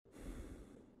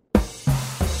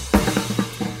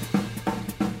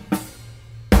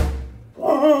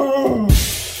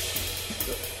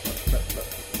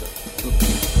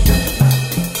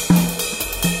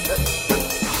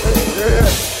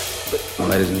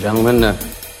gentlemen,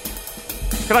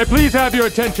 can I please have your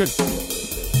attention?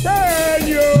 Can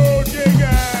you dig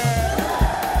it?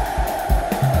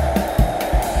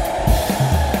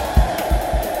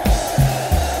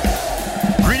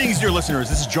 Greetings, dear listeners.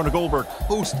 This is Jonah Goldberg,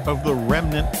 host of the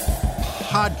Remnant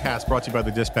podcast, brought to you by the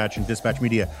Dispatch and Dispatch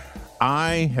Media.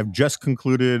 I have just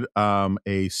concluded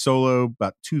a solo,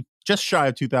 just shy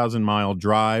of 2,000-mile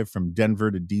drive from Denver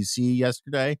to DC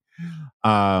yesterday.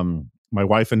 My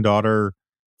wife and daughter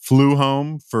flew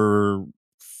home for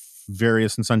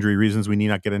various and sundry reasons we need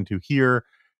not get into here,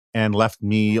 and left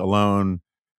me alone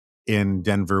in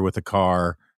Denver with a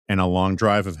car and a long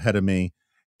drive ahead of me.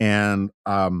 And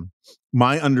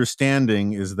my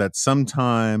understanding is that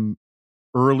sometime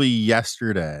early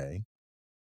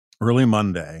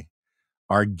Monday,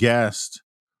 our guest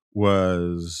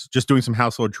was just doing some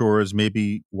household chores,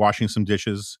 maybe washing some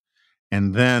dishes.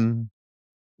 And then,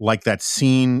 like that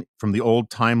scene from the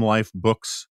old Time Life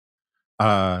books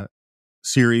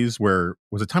series, was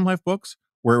it Time Life books?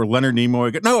 Where Leonard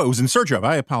Nimoy, no, it was In Search Of,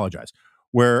 I apologize.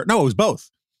 It was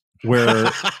both. Where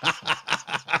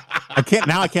I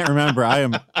can't remember.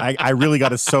 I really got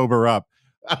to sober up.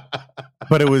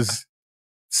 But it was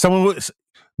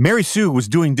Mary Sue was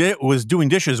doing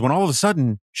dishes when all of a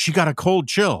sudden she got a cold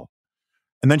chill.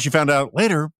 And then she found out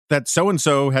later that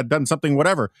so-and-so had done something,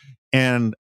 whatever.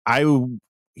 And I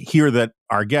hear that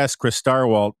our guest, Chris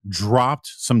Stirewalt, dropped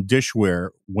some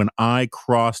dishware when I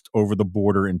crossed over the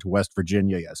border into West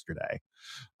Virginia yesterday.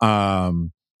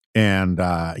 And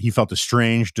he felt a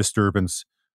strange disturbance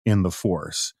in the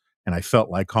force. And I felt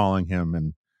like calling him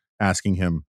and asking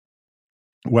him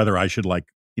whether I should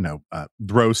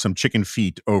throw some chicken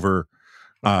feet over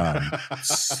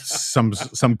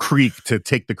some creek to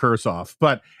take the curse off.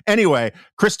 But anyway,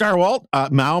 Chris Stirewalt,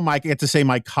 now I get to say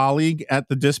my colleague at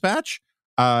the Dispatch,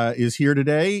 is here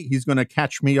today. He's going to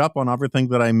catch me up on everything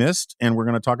that I missed, and we're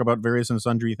going to talk about various and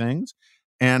sundry things.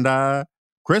 And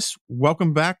Chris,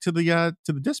 welcome back to the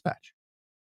Dispatch.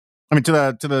 I mean, to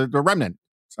the Remnant.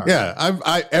 Sorry. Yeah,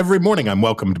 I every morning I'm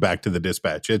welcomed back to the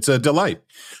Dispatch. It's a delight.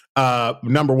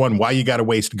 Number one, why you got to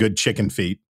waste good chicken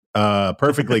feet,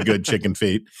 perfectly good chicken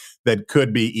feet that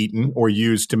could be eaten or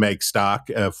used to make stock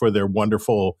for their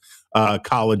wonderful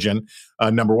collagen.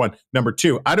 Number one. Number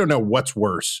two, I don't know what's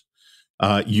worse.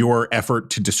 Your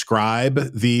effort to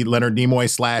describe the Leonard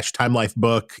Nimoy / Time Life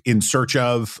book In Search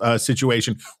Of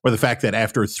situation, or the fact that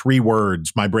after 3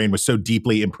 words, my brain was so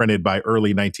deeply imprinted by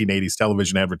early 1980s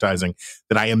television advertising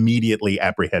that I immediately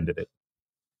apprehended it.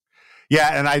 Yeah,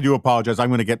 and I do apologize. I'm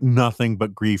going to get nothing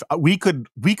but grief. We could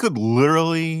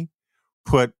literally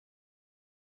put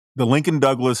the Lincoln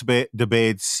Douglas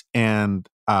debates and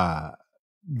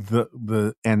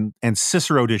and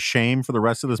Cicero to shame for the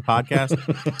rest of this podcast.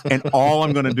 And all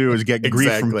I'm going to do is get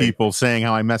grief from people saying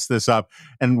how I messed this up.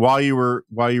 And while you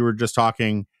were just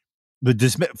talking,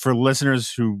 for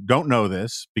listeners who don't know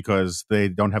this because they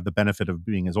don't have the benefit of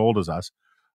being as old as us,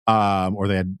 or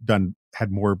they had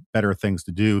better things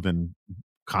to do than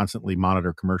constantly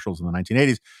monitor commercials in the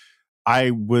 1980s. I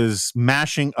was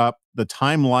mashing up the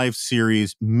Time Life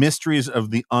series Mysteries of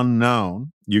the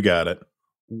Unknown. You got it.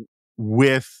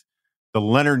 With the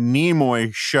Leonard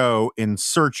Nimoy show In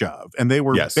Search Of. And they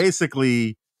were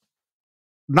basically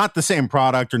not the same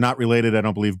product or not related, I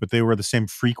don't believe, but they were the same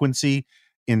frequency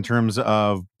in terms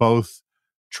of both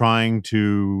trying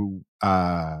to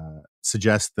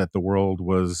suggest that the world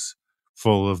was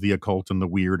full of the occult and the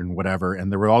weird and whatever.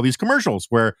 And there were all these commercials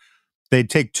where they'd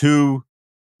take two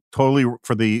totally,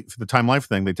 for the Time Life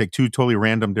thing, they take two totally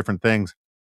random different things.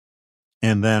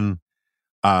 And then,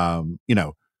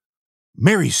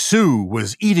 Mary Sue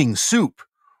was eating soup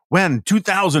when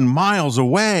 2,000 miles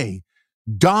away,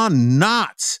 Don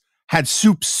Knotts had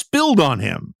soup spilled on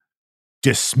him.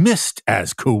 Dismissed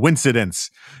as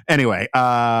coincidence. Anyway,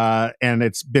 and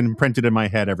it's been printed in my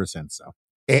head ever since. So,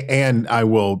 and I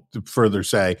will further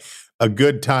say, a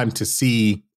good time to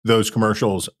see those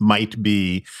commercials might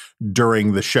be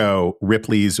during the show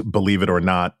Ripley's Believe It or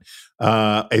Not.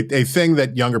 A thing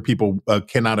that younger people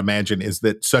cannot imagine is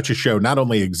that such a show not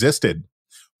only existed,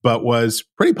 but was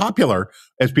pretty popular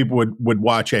as people would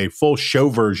watch a full show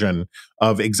version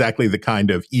of exactly the kind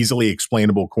of easily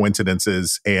explainable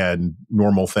coincidences and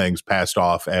normal things passed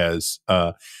off as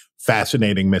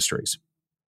fascinating mysteries.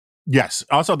 Yes.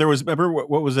 Also, there was, remember, what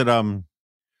was it?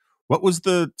 What was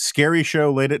the scary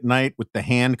show late at night with the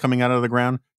hand coming out of the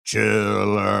ground?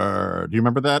 Chiller. Do you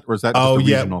remember that? Or is that just a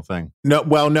regional thing? No,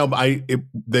 well, no,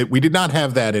 we did not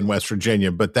have that in West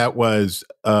Virginia, but that was,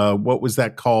 what was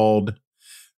that called? It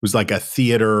was like a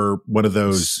theater, one of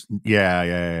those.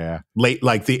 Yeah. Late,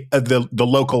 like the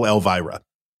local Elvira.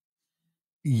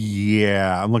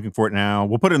 Yeah, I'm looking for it now.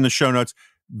 We'll put it in the show notes.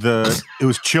 It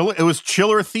was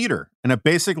Chiller Theater, and it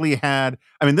basically had.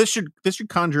 I mean, this should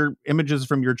conjure images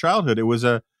from your childhood. It was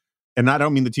and I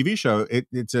don't mean the TV show.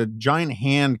 It's a giant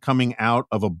hand coming out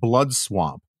of a blood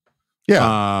swamp.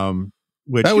 Yeah.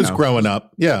 Which, that was growing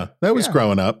up. Yeah, that was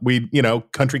growing up. We,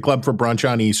 country club for brunch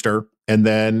on Easter, and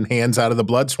then hands out of the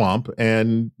blood swamp,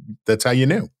 and that's how you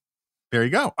knew. There you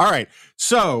go. All right.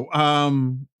 So,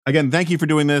 again, thank you for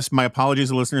doing this. My apologies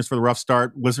to listeners for the rough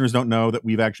start. Listeners don't know that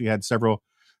we've actually had several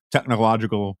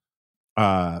technological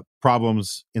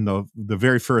problems in the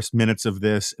very first minutes of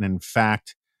this, and in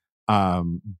fact,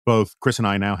 both Chris and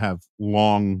I now have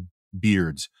long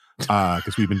beards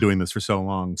because we've been doing this for so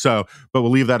long. So, but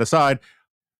we'll leave that aside.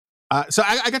 So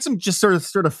I got some just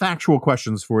sort of factual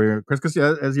questions for you, Chris, because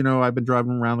as you know, I've been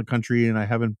driving around the country and I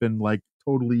haven't been like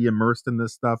totally immersed in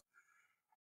this stuff.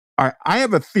 All right, I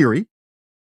have a theory,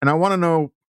 and I want to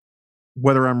know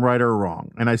whether I'm right or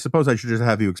wrong. And I suppose I should just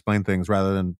have you explain things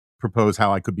rather than propose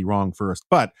how I could be wrong first.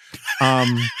 But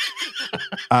that's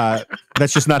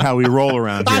just not how we roll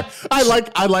around here. I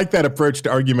like that approach to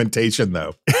argumentation,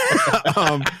 though.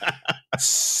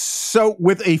 So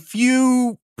with a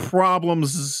few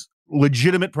problems,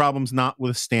 legitimate problems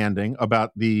notwithstanding,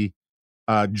 about the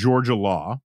Georgia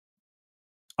law,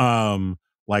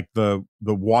 like the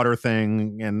water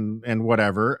thing and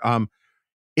whatever,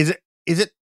 is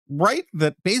it right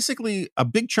that basically a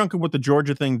big chunk of what the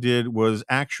Georgia thing did was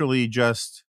actually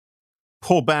just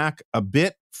pull back a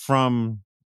bit from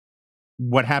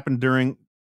what happened during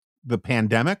the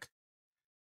pandemic?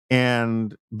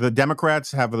 And the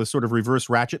Democrats have the sort of reverse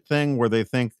ratchet thing where they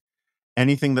think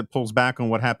anything that pulls back on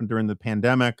what happened during the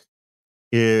pandemic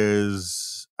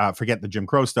is, forget the Jim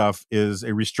Crow stuff, is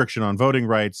a restriction on voting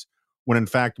rights, when in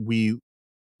fact we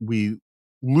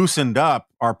loosened up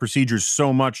our procedures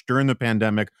so much during the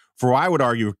pandemic for, I would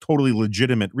argue, totally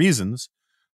legitimate reasons.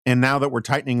 And now that we're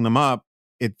tightening them up,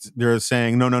 they're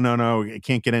saying, no, it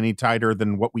can't get any tighter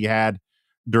than what we had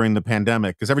during the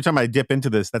pandemic. Because every time I dip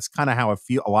into this, that's kind of how a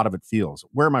lot of it feels.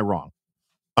 Where am I wrong?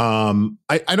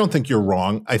 I don't think you're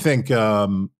wrong. I think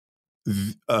some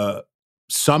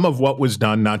of what was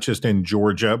done, not just in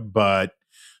Georgia, but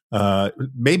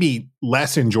maybe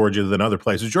less in Georgia than other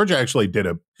places. Georgia actually did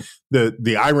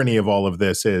the irony of all of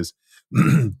this is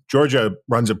Georgia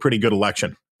runs a pretty good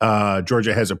election.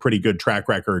 Georgia has a pretty good track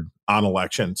record on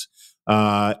elections.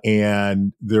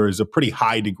 And there is a pretty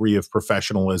high degree of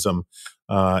professionalism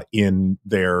in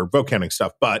their vote counting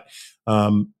stuff. But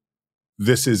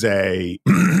this is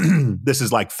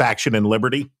like faction and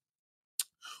liberty.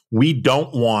 We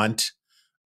don't want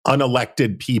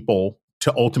unelected people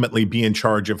to ultimately be in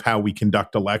charge of how we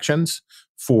conduct elections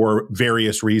for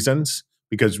various reasons,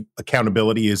 because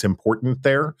accountability is important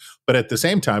there. But at the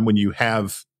same time, when you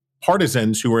have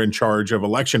partisans who are in charge of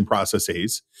election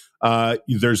processes,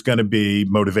 there's going to be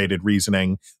motivated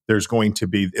reasoning. There's going to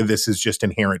be, this is just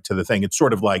inherent to the thing. It's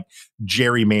sort of like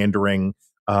gerrymandering.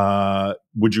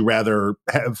 Would you rather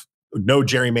have no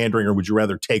gerrymandering, or would you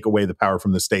rather take away the power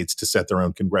from the states to set their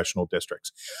own congressional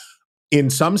districts? In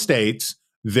some states,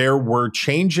 there were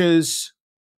changes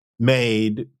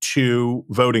made to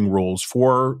voting rules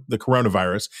for the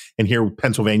coronavirus. And here,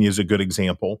 Pennsylvania is a good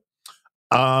example,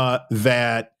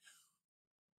 that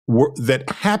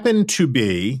happened to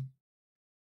be,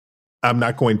 I'm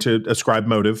not going to ascribe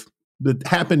motive, that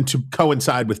happened to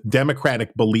coincide with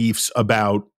Democratic beliefs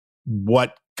about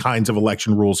what kinds of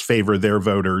election rules favor their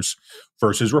voters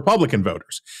versus Republican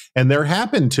voters. And there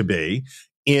happened to be,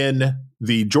 in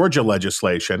the Georgia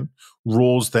legislation,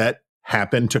 rules that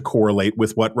happen to correlate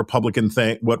with what Republicans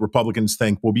think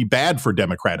will be bad for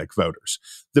Democratic voters.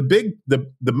 There's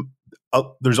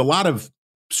a lot of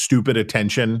stupid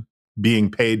attention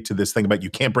being paid to this thing about you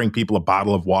can't bring people a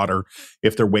bottle of water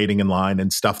if they're waiting in line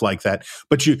and stuff like that.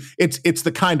 But it's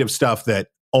the kind of stuff that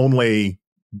only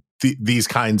these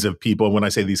kinds of people, when I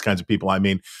say these kinds of people, I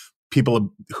mean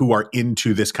people who are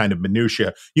into this kind of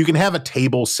minutia. You can have a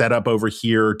table set up over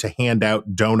here to hand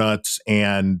out donuts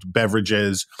and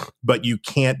beverages, but you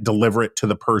can't deliver it to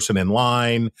the person in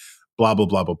line, blah, blah,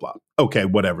 blah, blah, blah. Okay,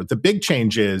 whatever. The big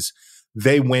change is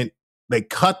they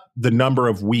cut the number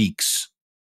of weeks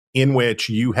in which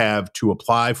you have to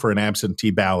apply for an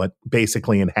absentee ballot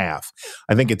basically in half.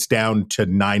 I think it's down to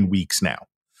 9 weeks now.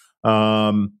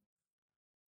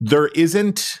 There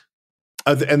isn't,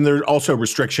 and there are also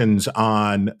restrictions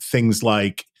on things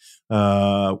like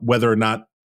whether or not,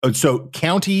 so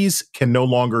counties can no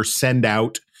longer send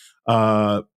out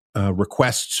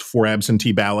requests for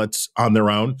absentee ballots on their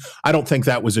own. I don't think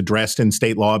that was addressed in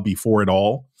state law before at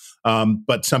all.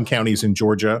 But some counties in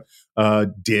Georgia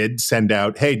did send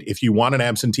out, hey, if you want an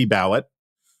absentee ballot,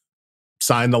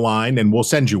 sign the line and we'll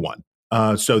send you one.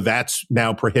 So that's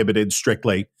now prohibited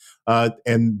strictly.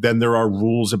 And then there are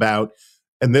rules about,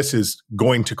 and this is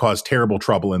going to cause terrible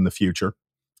trouble in the future.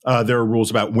 There are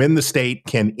rules about when the state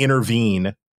can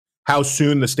intervene, how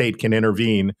soon the state can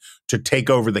intervene to take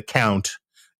over the count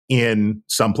in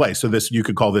some place. So this, you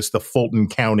could call this the Fulton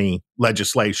County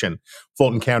legislation.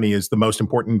 Fulton County is the most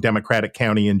important Democratic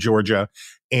county in Georgia.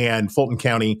 And Fulton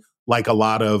County, like a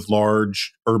lot of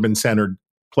large urban centered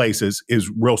places, is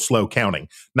real slow counting,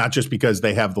 not just because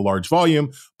they have the large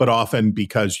volume, but often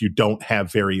because you don't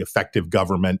have very effective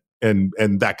government and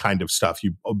that kind of stuff.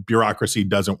 Bureaucracy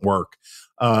doesn't work.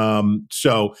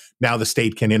 So now the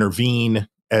state can intervene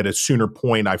at a sooner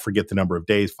point. I forget the number of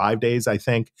days, 5 days, I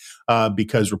think,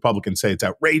 because Republicans say it's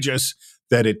outrageous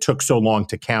that it took so long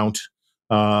to count.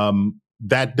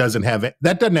 That doesn't have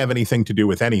anything to do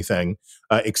with anything,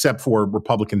 except for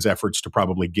Republicans' efforts to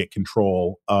probably get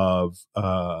control of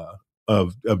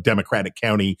Democratic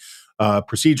county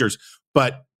procedures.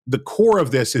 But the core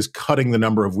of this is cutting the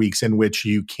number of weeks in which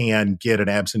you can get an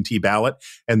absentee ballot,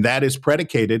 and that is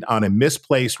predicated on a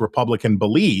misplaced Republican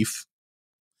belief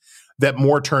that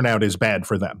more turnout is bad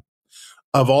for them.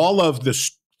 Of all of the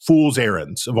fool's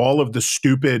errands, of all of the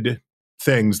stupid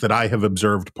things that I have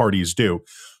observed parties do,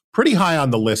 pretty high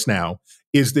on the list now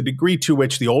is the degree to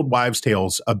which the old wives'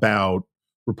 tales about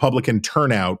Republican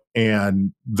turnout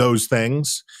and those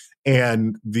things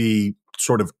and the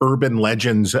sort of urban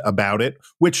legends about it,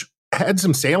 which had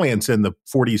some salience in the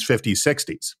 40s, 50s,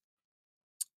 60s,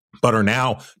 but are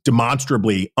now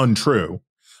demonstrably untrue,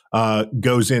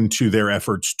 goes into their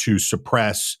efforts to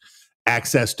suppress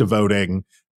access to voting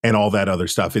and all that other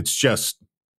stuff. It's just,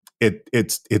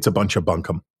 it's a bunch of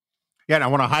bunkum. Yeah, and I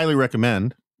want to highly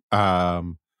recommend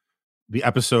the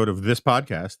episode of this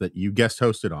podcast that you guest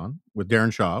hosted on with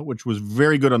Darren Shaw, which was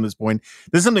very good on this point.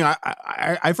 This is something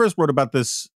I first wrote about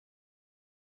this,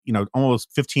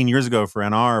 almost 15 years ago for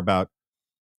NR, about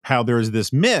how there's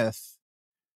this myth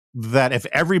that if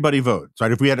everybody votes,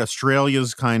 right, if we had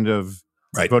Australia's kind of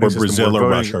right, or Brazil or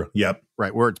Russia, yep,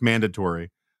 right, where it's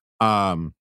mandatory,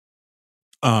 that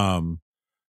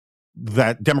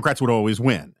Democrats would always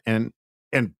win, and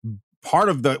part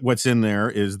of what's in there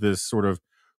is this sort of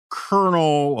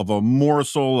kernel of a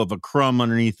morsel of a crumb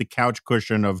underneath the couch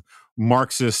cushion of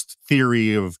Marxist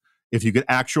theory of, if you could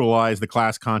actualize the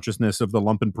class consciousness of the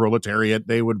lumpen proletariat,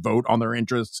 they would vote on their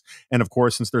interests. And of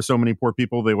course, since there's so many poor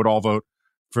people, they would all vote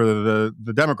for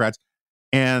the Democrats.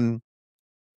 And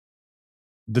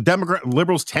the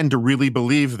liberals tend to really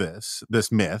believe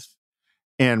this myth,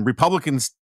 and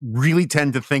Republicans really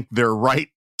tend to think they're right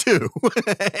too.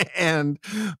 And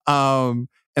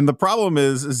the problem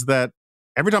is that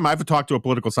every time I've talked to a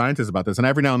political scientist about this, and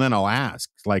every now and then I'll ask,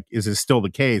 like, is this still the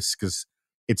case? Because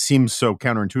it seems so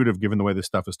counterintuitive given the way this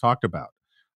stuff is talked about.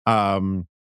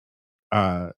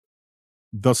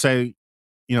 They'll say,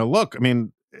 look, I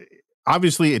mean,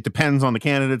 obviously it depends on the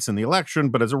candidates and the election,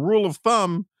 but as a rule of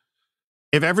thumb,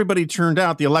 if everybody turned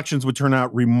out, the elections would turn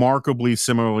out remarkably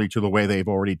similarly to the way they've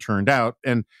already turned out.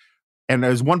 And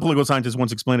as one political scientist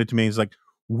once explained it to me, he's like,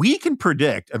 we can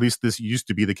predict, at least this used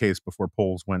to be the case before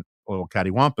polls went a little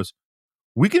cattywampus,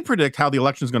 we can predict how the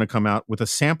election is going to come out with a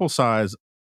sample size,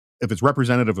 if it's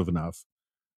representative of enough,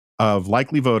 of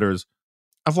likely voters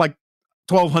of like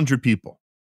 1,200 people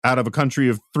out of a country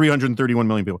of 331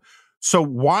 million people. So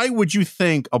why would you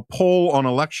think a poll on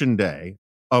election day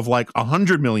of like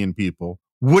 100 million people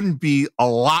wouldn't be a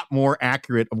lot more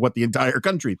accurate of what the entire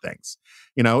country thinks?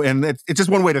 And it's just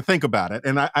one way to think about it.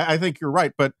 And I think you're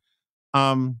right. But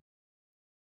I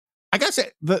guess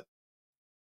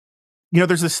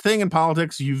there's this thing in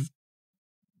politics, you've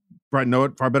probably know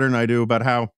it far better than I do, about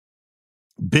how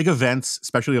big events,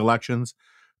 especially elections,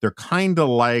 they're kind of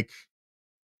like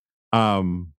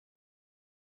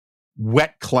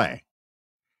wet clay.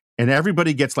 And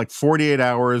everybody gets like 48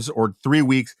 hours or 3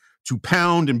 weeks to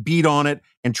pound and beat on it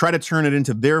and try to turn it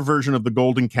into their version of the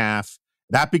golden calf.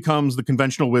 That becomes the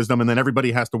conventional wisdom, and then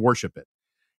everybody has to worship it.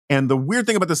 And the weird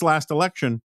thing about this last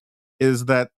election is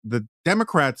that the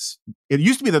Democrats, it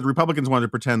used to be that the Republicans wanted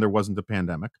to pretend there wasn't a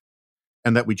pandemic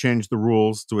and that we changed the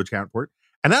rules to account for it.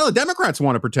 And now the Democrats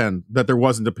want to pretend that there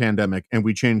wasn't a pandemic and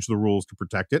we changed the rules to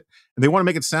protect it. And they want to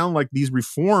make it sound like these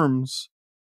reforms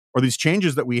or these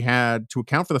changes that we had to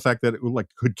account for the fact that it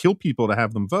could kill people to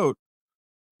have them vote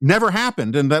never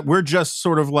happened, and that we're just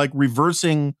sort of like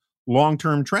reversing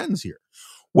long-term trends here.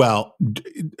 Well,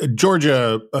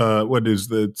 Georgia, what is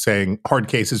the saying? Hard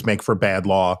cases make for bad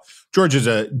law. Georgia's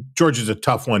a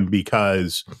tough one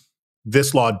because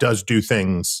this law does do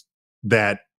things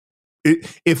that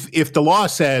if the law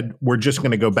said we're just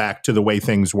going to go back to the way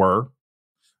things were,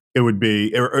 it would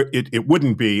be, or it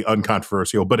wouldn't be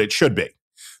uncontroversial, but it should be.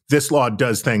 This law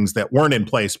does things that weren't in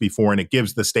place before, and it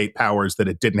gives the state powers that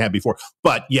it didn't have before.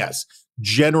 But yes,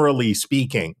 generally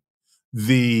speaking,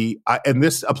 and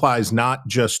this applies not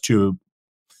just to,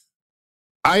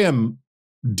 I am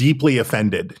deeply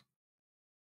offended.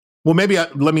 Well, maybe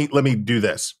let me do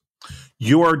this.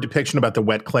 Your depiction about the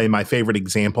wet clay, my favorite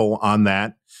example on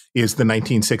that is the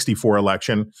 1964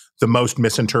 election, the most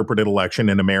misinterpreted election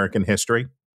in American history.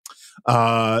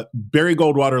 Barry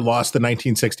Goldwater lost the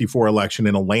 1964 election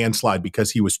in a landslide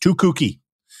because he was too kooky.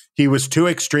 He was too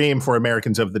extreme for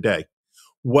Americans of the day.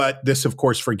 What this, of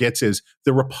course, forgets is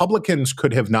the Republicans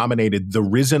could have nominated the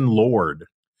risen Lord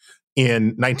in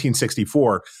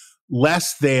 1964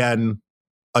 less than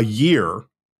a year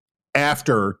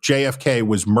after JFK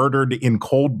was murdered in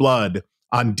cold blood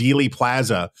on Dealey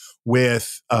Plaza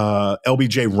with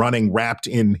LBJ running wrapped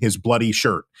in his bloody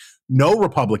shirt. No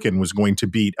Republican was going to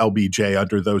beat LBJ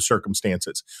under those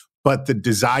circumstances. But the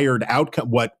desired outcome,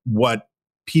 what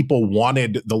people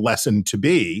wanted the lesson to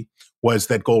be, was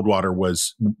that Goldwater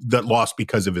lost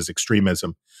because of his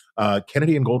extremism.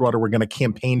 Kennedy and Goldwater were going to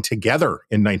campaign together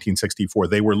in 1964.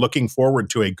 They were looking forward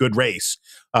to a good race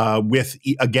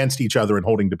against each other and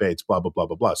holding debates, blah, blah, blah,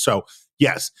 blah, blah. So,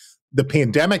 yes, the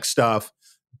pandemic stuff,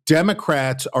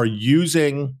 Democrats are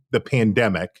using the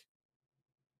pandemic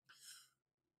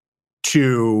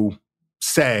to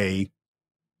say,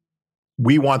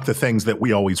 we want the things that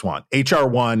we always want. H.R.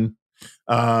 1,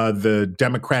 the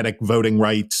Democratic voting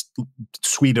rights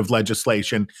suite of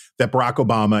legislation that Barack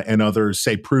Obama and others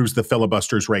say proves the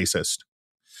filibuster's racist,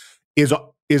 is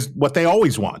what they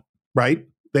always want, right?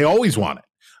 They always want it.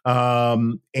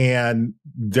 And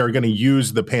they're going to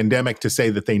use the pandemic to say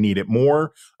that they need it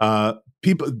more.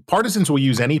 Partisans will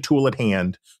use any tool at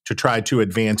hand to try to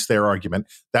advance their argument.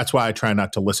 That's why I try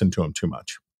not to listen to them too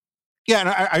much. Yeah, and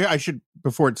I should,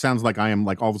 before it sounds like I am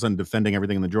like all of a sudden defending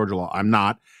everything in the Georgia law, I'm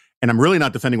not. And I'm really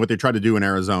not defending what they tried to do in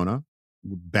Arizona.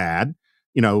 Bad.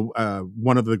 You know,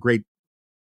 one of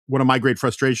my great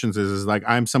frustrations is like,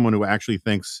 I'm someone who actually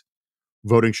thinks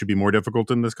voting should be more difficult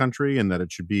in this country, and that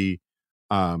it should be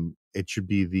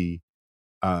the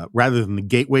rather than the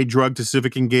gateway drug to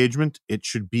civic engagement, it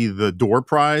should be the door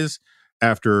prize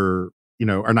after,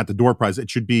 or not the door prize.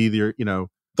 It should be the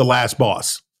last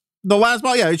boss. The last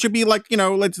ball, yeah. It should be like,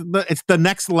 it's the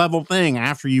next level thing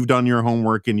after you've done your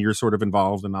homework and you're sort of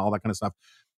involved and all that kind of stuff.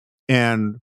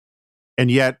 And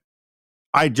yet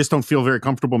I just don't feel very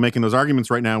comfortable making those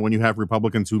arguments right now when you have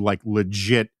Republicans who like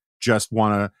legit just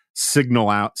want to single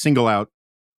out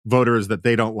voters that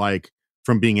they don't like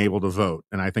from being able to vote.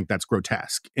 And I think that's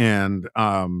grotesque. And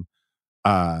so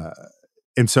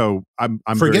I'm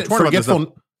very torn about this stuff.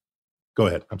 Go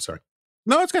ahead. I'm sorry.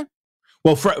 No, it's okay.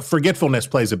 Well, forgetfulness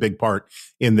plays a big part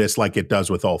in this, like it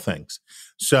does with all things.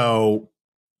 So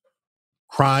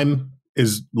crime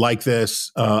is like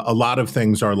this. A lot of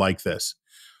things are like this.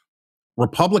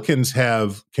 Republicans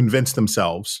have convinced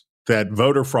themselves that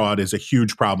voter fraud is a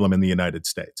huge problem in the United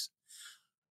States.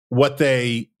 What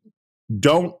they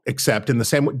don't accept, in the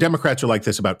same way, Democrats are like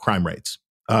this about crime rates.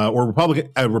 Or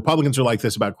Republicans are like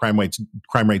this about crime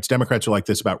rates. Democrats are like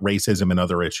this about racism and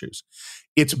other issues.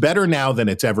 It's better now than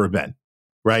it's ever been,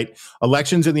 right?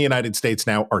 Elections in the United States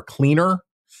now are cleaner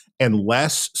and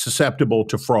less susceptible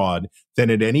to fraud than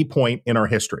at any point in our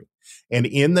history. And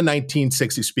in the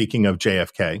 1960s, speaking of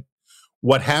JFK,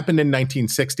 what happened in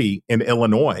 1960 in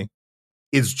Illinois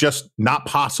is just not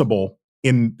possible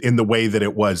in the way that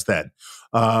it was then.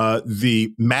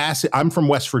 I'm from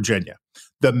West Virginia.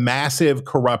 The massive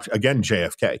corruption, again,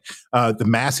 JFK, the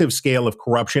massive scale of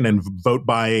corruption and vote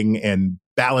buying and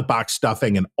ballot box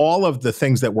stuffing and all of the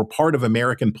things that were part of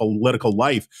American political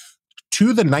life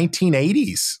to the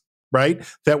 1980s, right?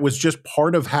 That was just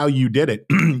part of how you did it.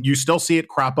 You still see it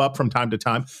crop up from time to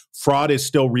time. Fraud is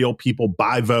still real. People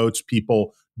buy votes.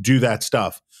 People do that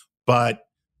stuff. But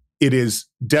it is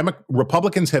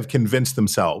Republicans have convinced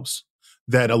themselves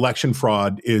that election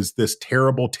fraud is this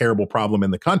terrible, terrible problem in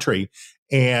the country.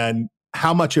 And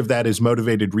how much of that is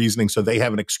motivated reasoning so they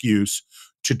have an excuse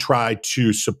to try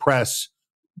to suppress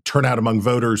turnout among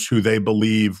voters who they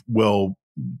believe will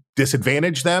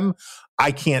disadvantage them?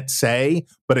 I can't say,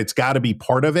 but it's got to be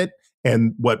part of it.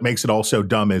 And what makes it all so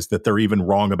dumb is that they're even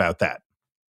wrong about that.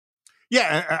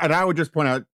 Yeah, and I would just point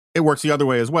out, it works the other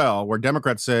way as well, where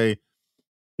Democrats say,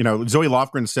 Zoe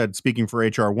Lofgren said, speaking for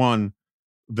H.R. 1,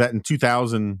 that in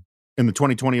 2000, in the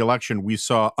 2020 election, we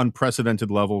saw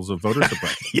unprecedented levels of voter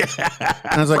suppression. Yeah.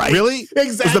 And I was like, right. Really?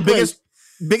 Exactly.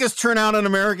 biggest turnout in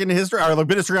American history, or the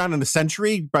biggest turnout in the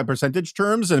century by percentage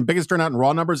terms, and biggest turnout in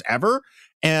raw numbers ever.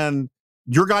 And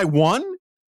your guy won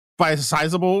by a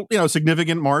sizable,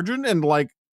 significant margin. And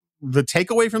like the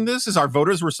takeaway from this is our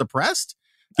voters were suppressed.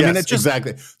 Yes, I mean, it's just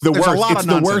exactly the worst. A lot it's of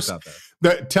the nonsense worst. Out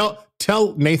there.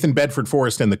 Tell Nathan Bedford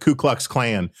Forrest and the Ku Klux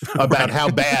Klan about how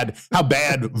bad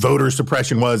voter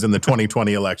suppression was in the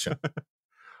 2020 election. All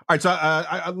right,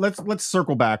 so let's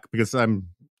circle back because I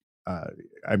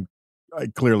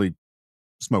clearly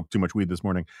smoked too much weed this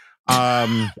morning.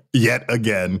 Yet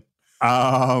again.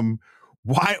 Why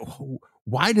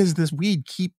does this weed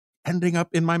keep ending up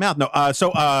in my mouth? No,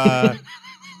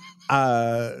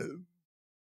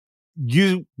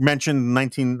 you mentioned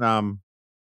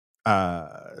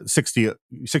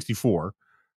 1964.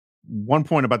 One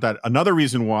point about that.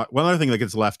 One other thing that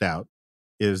gets left out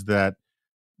is that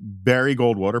Barry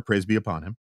Goldwater, praise be upon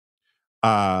him,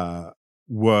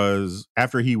 was,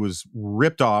 after he was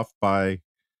ripped off by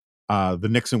the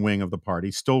Nixon wing of the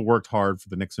party, still worked hard for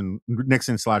the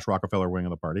Nixon/Rockefeller wing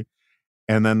of the party.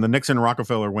 And then the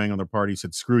Nixon-Rockefeller wing of the party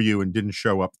said, screw you, and didn't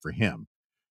show up for him.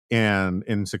 And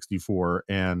in 64,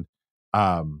 and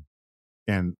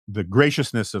the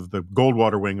graciousness of the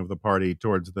Goldwater wing of the party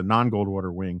towards the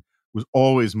non-Goldwater wing was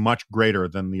always much greater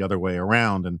than the other way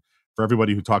around. And for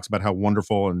everybody who talks about how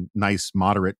wonderful and nice,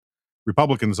 moderate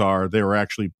Republicans are, they were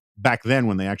actually, back then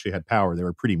when they actually had power, they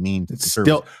were pretty mean to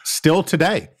conservatives. Still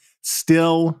today.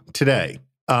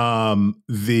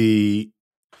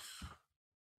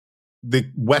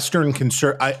 The Western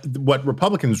what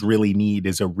Republicans really need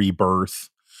is a rebirth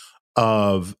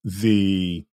of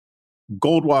the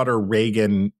Goldwater,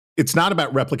 Reagan. It's not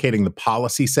about replicating the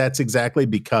policy sets exactly,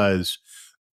 because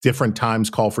different times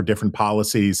call for different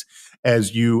policies.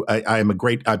 As I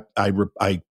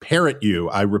parrot you,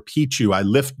 I repeat you, I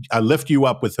lift you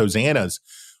up with hosannas,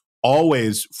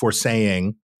 always for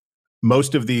saying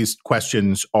most of these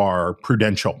questions are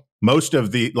prudential. Most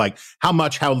of the, like, how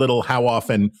much, how little, how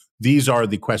often, these are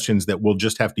the questions that we'll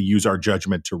just have to use our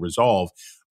judgment to resolve.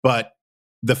 But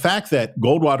the fact that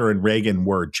Goldwater and Reagan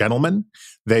were gentlemen,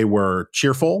 they were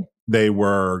cheerful, they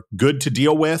were good to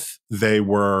deal with, they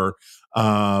were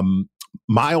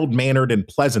mild-mannered and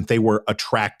pleasant, they were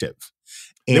attractive.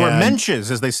 They were menches,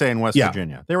 as they say in West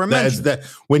Virginia. They were menches.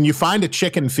 When you find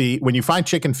chicken feet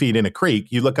in a creek,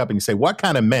 you look up and you say, what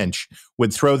kind of mensch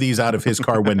would throw these out of his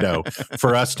car window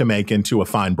for us to make into a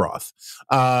fine broth?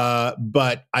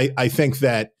 But I think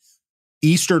that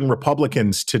Eastern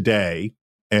Republicans today,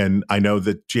 and I know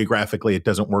that geographically it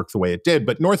doesn't work the way it did,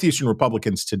 but Northeastern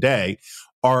Republicans today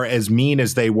are as mean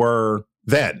as they were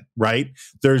then, right?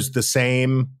 There's the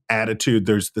same attitude.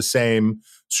 There's the same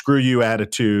screw you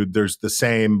attitude. There's the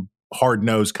same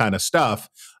hard-nosed kind of stuff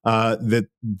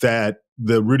that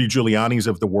the Rudy Giulianis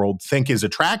of the world think is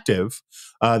attractive,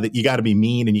 that you got to be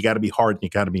mean and you got to be hard and you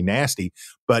got to be nasty.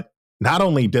 But not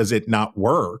only does it not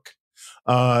work,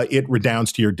 it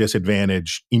redounds to your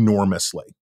disadvantage enormously.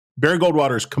 Barry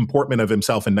Goldwater's comportment of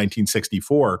himself in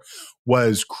 1964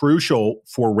 was crucial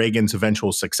for Reagan's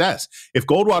eventual success. If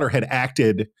Goldwater had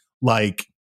acted like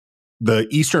the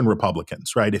Eastern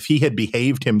Republicans, right, if he had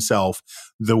behaved himself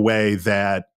the way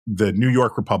that the New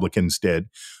York Republicans did,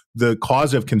 the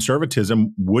cause of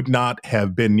conservatism would not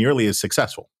have been nearly as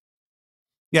successful.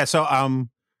 Yeah, so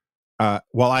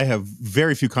while I have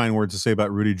very few kind words to say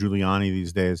about Rudy Giuliani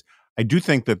these days, I do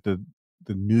think that the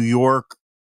New York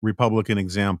Republican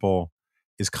example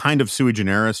is kind of sui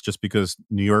generis, just because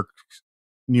New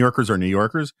Yorkers are New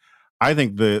Yorkers. I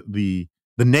think the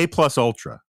ne plus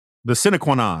ultra, the sine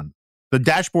qua non, the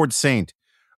dashboard saint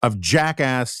of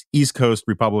jackass East Coast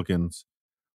Republicans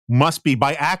must be,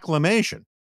 by acclamation,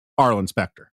 Arlen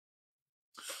Specter.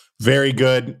 Very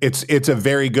good. It's a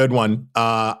very good one.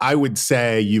 I would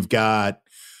say you've got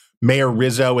Mayor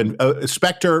Rizzo and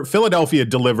Specter. Philadelphia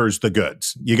delivers the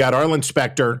goods. You got Arlen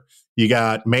Specter. You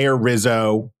got Mayor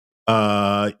Rizzo.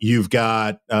 You've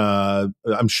got.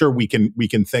 I'm sure we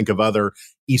can think of other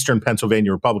Eastern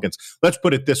Pennsylvania Republicans. Let's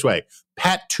put it this way: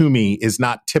 Pat Toomey is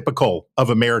not typical of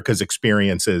America's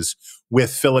experiences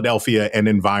with Philadelphia and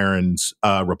environs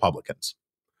Republicans.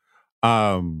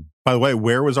 By the way,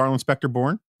 where was Arlen Specter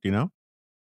born? Do you know?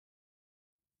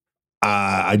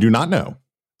 I do not know.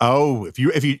 Oh, if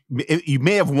you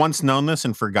may have once known this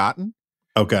and forgotten.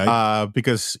 Okay.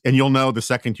 And you'll know the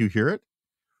second you hear it.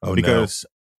 Oh, because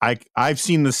no. I've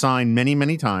seen the sign many,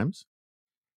 many times,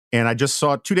 and I just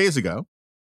saw it 2 days ago.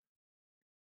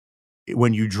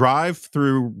 When you drive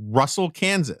through Russell,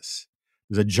 Kansas,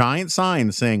 there's a giant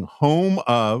sign saying "Home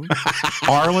of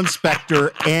Arlen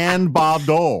Specter and Bob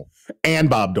Dole." And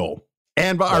Bob Dole.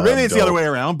 And maybe it's the other way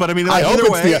around, but I mean, I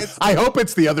I hope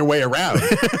it's the other way around.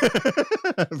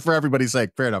 For everybody's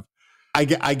sake, fair enough. I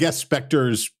guess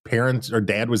Spector's parents or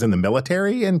dad was in the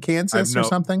military in Kansas or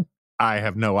something. I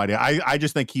have no idea. I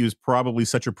just think he was probably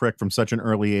such a prick from such an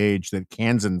early age that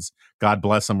Kansans, God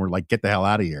bless them, were like, get the hell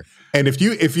out of here. And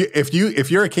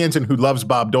if you're a Kansan who loves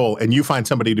Bob Dole and you find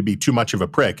somebody to be too much of a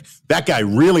prick, that guy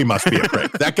really must be a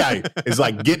prick. That guy is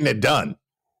like getting it done.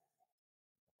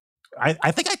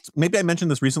 I think maybe I mentioned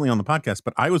this recently on the podcast,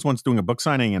 but I was once doing a book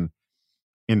signing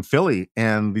in Philly,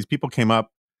 and these people came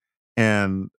up,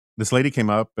 and this lady came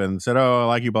up and said, "Oh, I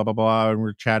like you, blah blah blah," and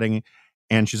we're chatting.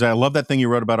 And she said, "I love that thing you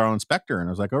wrote about Arlen Spector." And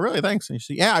I was like, "Oh, really? Thanks." And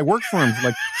she said, "Yeah, I worked for him for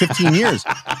like 15 years."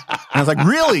 And I was like,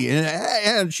 "Really?"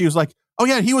 And she was like, "Oh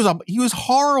yeah, he was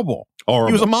horrible. He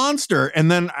was a monster."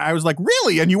 And then I was like,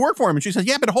 "Really? And you work for him?" And she said,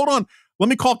 "Yeah, but hold on, let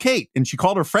me call Kate." And she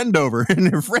called her friend over,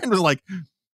 and her friend was like,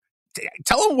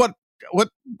 "Tell him what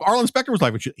Arlen Spector was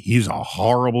like." He's a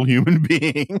horrible human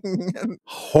being.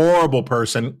 Horrible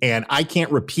person. And I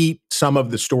can't repeat some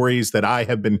of the stories that I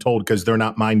have been told because they're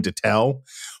not mine to tell,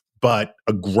 but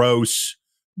a gross,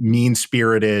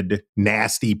 mean-spirited,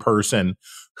 nasty person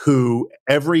who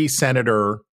every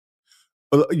senator,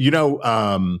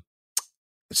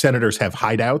 senators have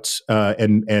hideouts,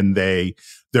 and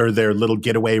they're their little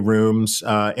getaway rooms,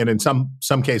 and in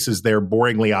some cases they're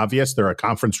boringly obvious. They're a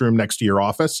conference room next to your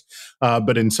office,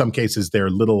 but in some cases they're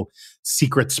little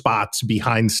secret spots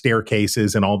behind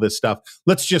staircases and all this stuff.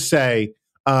 Let's just say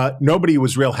nobody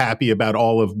was real happy about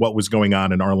all of what was going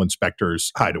on in Arlen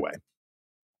Spector's hideaway.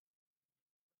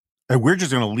 And we're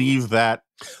just going to leave it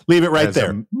right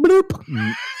there.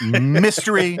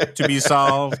 Mystery to be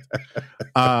solved.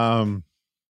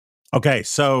 Okay,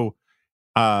 so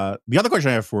the other question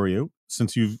I have for you,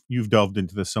 since you've delved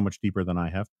into this so much deeper than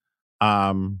I have,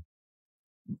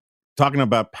 talking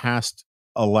about past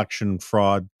election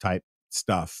fraud type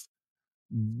stuff.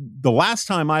 The last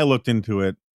time I looked into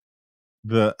it,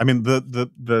 the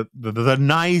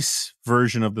nice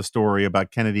version of the story about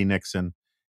Kennedy Nixon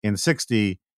in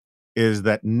 60 is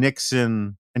that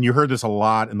Nixon, and you heard this a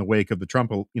lot in the wake of the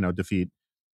Trump defeat,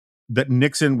 that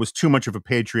Nixon was too much of a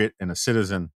patriot and a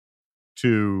citizen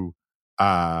to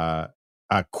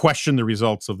question the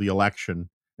results of the election.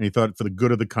 And he thought for the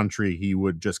good of the country, he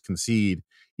would just concede,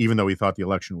 even though he thought the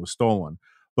election was stolen.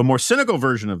 The more cynical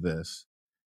version of this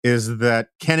is that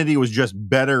Kennedy was just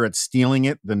better at stealing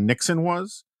it than Nixon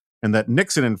was, and that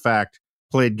Nixon, in fact,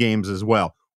 played games as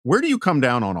well. Where do you come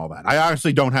down on all that? I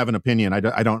honestly don't have an opinion.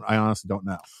 I honestly don't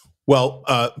know. Well,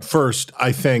 first,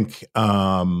 I think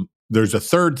there's a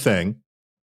third thing,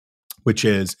 which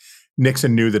is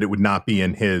Nixon knew that it would not be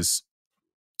in his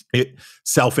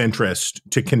self-interest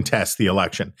to contest the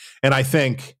election. And I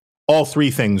think all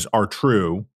three things are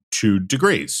true to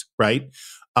degrees, right?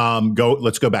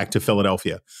 Let's go back to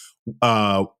Philadelphia.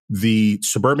 The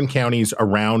suburban counties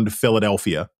around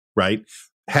Philadelphia, right,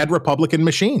 had Republican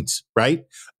machines, right?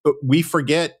 We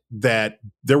forget that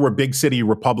there were big city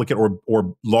Republican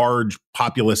or large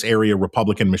populous area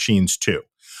Republican machines too.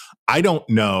 I don't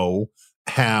know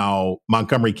how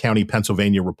Montgomery County,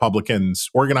 Pennsylvania Republicans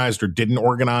organized or didn't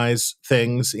organize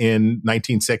things in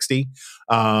 1960.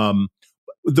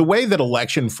 The way that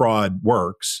election fraud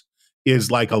works is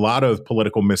like a lot of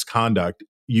political misconduct.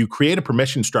 You create a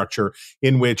permission structure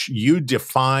in which you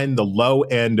define the low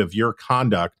end of your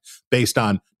conduct based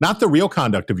on not the real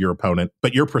conduct of your opponent,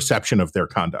 but your perception of their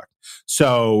conduct.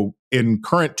 So in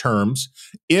current terms,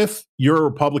 if you're a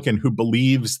Republican who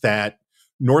believes that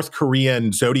North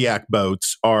Korean Zodiac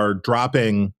boats are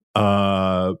dropping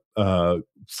fraudulent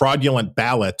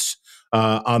ballots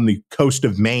on the coast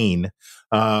of Maine,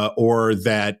 or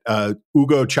that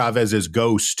Hugo Chavez's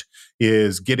ghost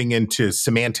is getting into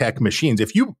Symantec machines.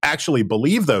 If you actually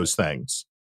believe those things,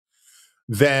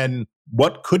 then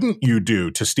what couldn't you do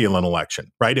to steal an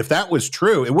election, right? If that was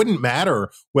true, it wouldn't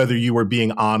matter whether you were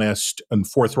being honest and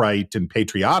forthright and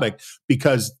patriotic,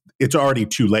 because it's already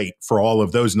too late for all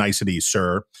of those niceties,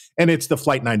 sir. And it's the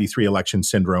Flight 93 election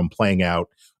syndrome playing out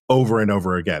over and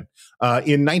over again.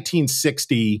 In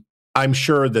 1960, I'm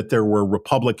sure that there were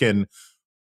Republican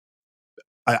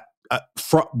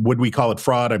would we call it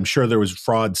fraud? I'm sure there was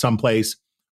fraud someplace.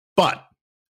 But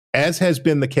as has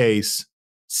been the case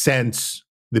since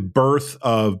the birth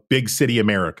of big city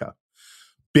America,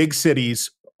 big cities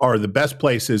are the best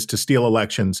places to steal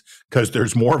elections because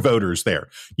there's more voters there.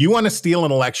 You want to steal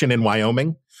an election in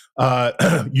Wyoming?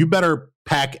 You better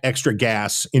pack extra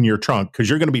gas in your trunk because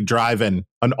you're going to be driving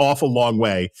an awful long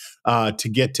way to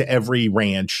get to every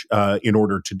ranch in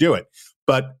order to do it.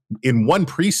 But in one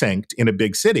precinct in a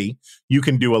big city, you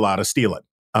can do a lot of stealing.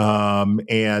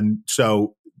 And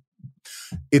so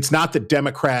it's not that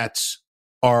Democrats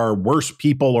are worse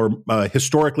people or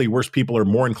historically worse people or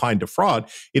more inclined to fraud.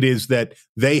 It is that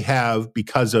they have,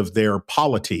 because of their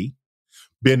polity,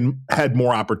 had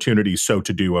more opportunities so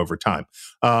to do over time.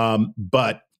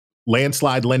 But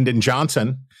landslide Lyndon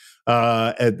Johnson,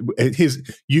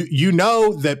 you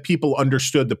know that people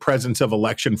understood the presence of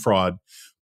election fraud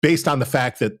based on the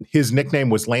fact that his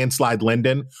nickname was Landslide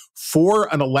Lyndon for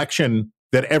an election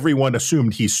that everyone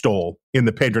assumed he stole in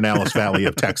the Pedernales Valley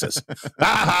of Texas.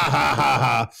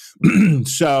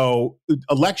 So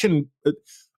election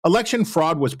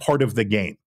fraud was part of the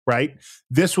game, right?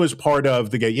 This was part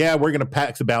of the game. Yeah, we're going to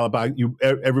pack the ballot box.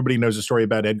 Everybody knows the story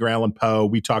about Edgar Allan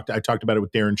Poe. I talked about it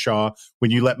with Darren Shaw.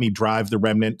 When you let me drive the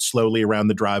remnant slowly around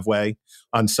the driveway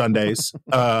on Sundays,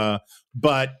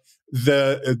 but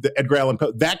the Edgar Allan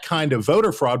Poe, that kind of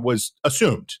voter fraud was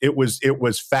assumed. It was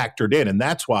factored in, and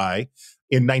that's why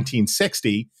in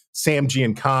 1960, Sam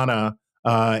Giancana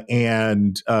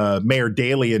and Mayor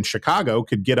Daley in Chicago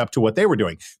could get up to what they were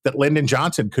doing. That Lyndon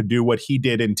Johnson could do what he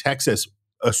did in Texas,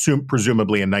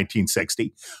 presumably in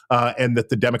 1960, and that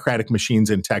the Democratic machines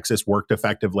in Texas worked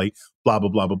effectively, blah, blah,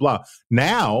 blah, blah, blah.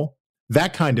 Now,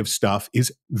 that kind of stuff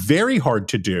is very hard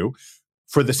to do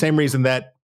for the same reason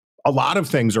that a lot of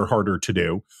things are harder to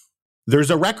do. There's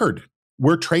a record.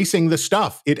 We're tracing the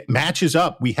stuff. It matches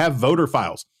up. We have voter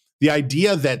files. The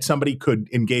idea that somebody could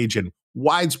engage in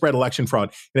widespread election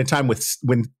fraud in a time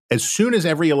when as soon as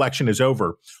every election is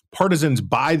over, partisans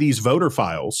buy these voter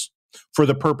files for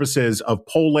the purposes of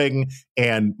polling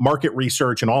and market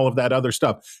research and all of that other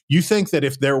stuff. You think that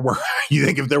if there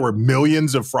were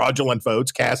millions of fraudulent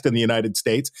votes cast in the United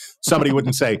States, somebody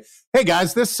wouldn't say, "Hey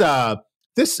guys, this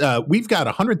we've got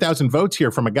 100,000 votes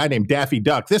here from a guy named Daffy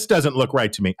Duck. This doesn't look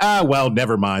right to me. Well,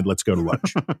 never mind. Let's go to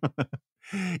lunch."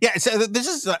 Yeah, so this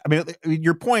is, I mean,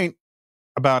 your point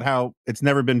about how it's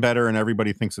never been better and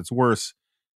everybody thinks it's worse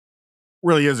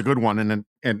really is a good one, and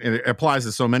it applies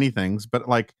to so many things. But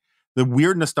like the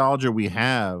weird nostalgia we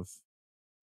have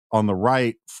on the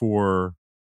right for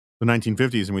the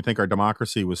 1950s, and we think our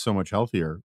democracy was so much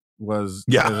healthier, was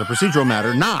as a procedural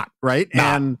matter not, right?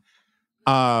 Not. And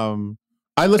I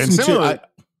listened to. Go ahead.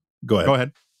 Go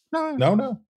ahead.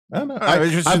 No.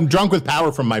 I'm drunk with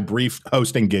power from my brief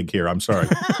hosting gig here. I'm sorry.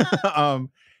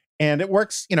 And it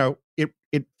works, it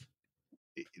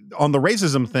on the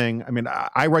racism thing. I mean,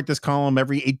 I write this column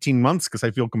every 18 months because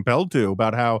I feel compelled to,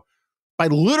 about how by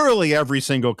literally every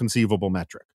single conceivable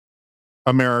metric,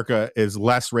 America is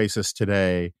less racist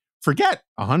today. Forget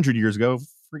 100 years ago,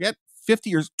 forget 50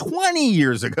 years, 20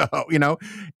 years ago,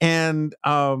 and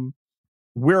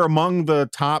we're among the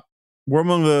top,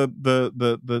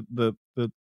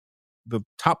 the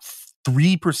top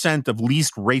 3% of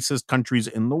least racist countries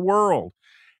in the world.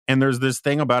 And there's this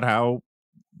thing about how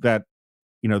that,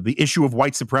 the issue of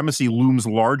white supremacy looms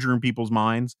larger in people's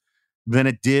minds than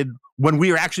it did when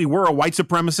we were a white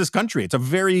supremacist country. It's a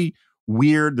very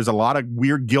weird, there's a lot of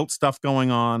weird guilt stuff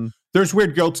going on. There's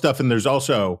weird guilt stuff. And there's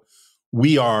also,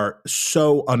 we are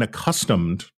so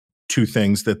unaccustomed to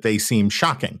things that they seem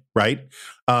shocking, right?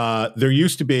 There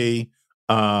used to be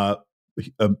however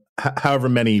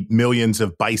many millions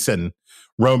of bison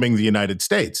roaming the United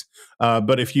States.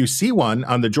 But if you see one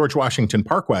on the George Washington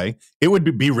Parkway, it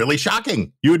would be really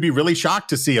shocking. You would be really shocked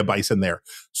to see a bison there.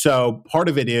 So part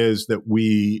of it is that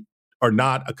we are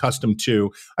not accustomed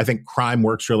to, I think crime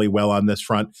works really well on this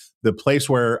front. The place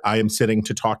where I am sitting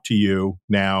to talk to you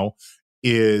now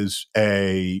is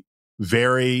a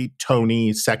very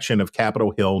Tony section of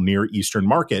Capitol Hill near Eastern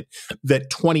Market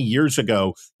that 20 years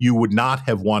ago you would not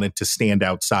have wanted to stand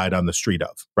outside on the street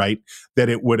of, right? That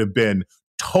it would have been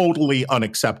totally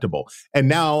unacceptable. And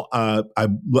now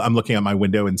I'm looking out my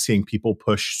window and seeing people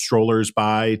push strollers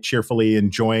by, cheerfully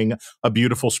enjoying a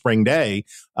beautiful spring day.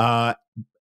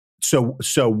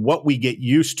 So what we get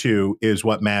used to is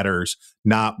what matters,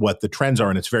 not what the trends are.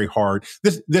 And it's very hard.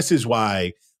 This is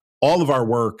why all of our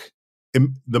work,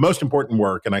 the most important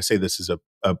work, and I say this as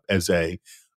a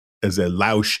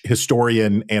Lausch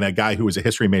historian and a guy who was a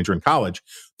history major in college,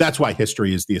 that's why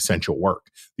history is the essential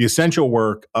work. The essential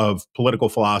work of political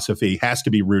philosophy has to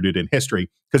be rooted in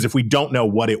history, because if we don't know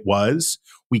what it was,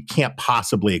 we can't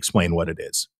possibly explain what it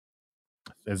is.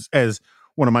 As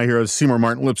one of my heroes, Seymour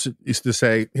Martin Lips, used to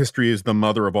say, history is the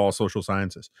mother of all social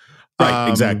sciences. Right,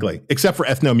 exactly. Except for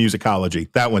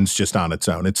ethnomusicology. That one's just on its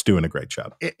own. It's doing a great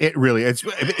job. It really is.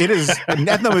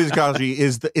 Ethnomusicology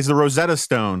is the Rosetta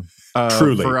Stone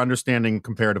truly for understanding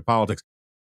comparative politics.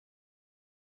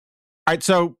 All right,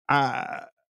 so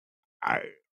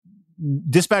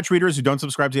Dispatch readers who don't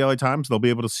subscribe to the LA Times, they'll be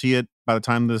able to see it by the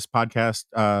time this podcast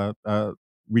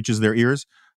reaches their ears.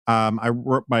 I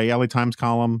wrote my LA Times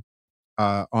column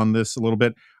on this a little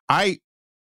bit. I'm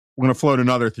going to float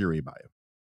another theory by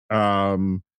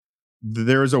you.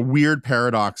 There's a weird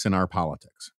paradox in our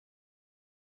politics.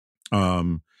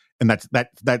 And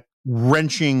that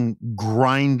wrenching,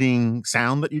 grinding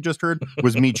sound that you just heard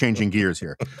was me changing gears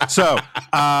here. So,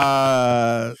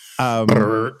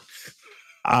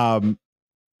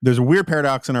 there's a weird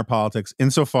paradox in our politics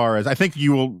insofar as I think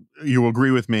you will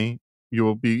agree with me. You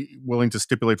will be willing to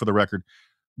stipulate for the record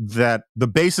that the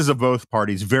bases of both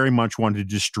parties very much want to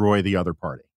destroy the other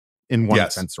party in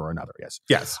one sense or another.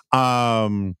 Yes.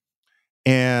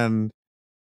 And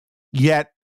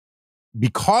yet,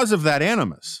 because of that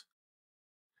animus,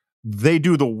 they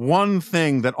do the one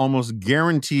thing that almost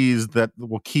guarantees that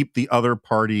will keep the other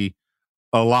party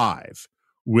alive,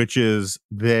 which is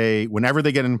whenever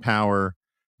they get in power,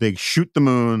 they shoot the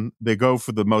moon, they go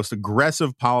for the most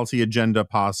aggressive policy agenda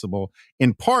possible,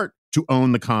 in part to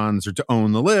own the cons or to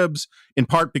own the libs, in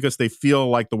part because they feel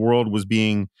like the world was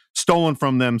being stolen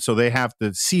from them, so they have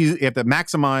to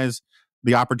maximize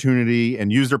the opportunity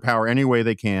and use their power any way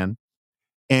they can.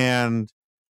 And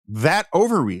that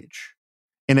overreach,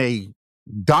 in a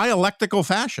dialectical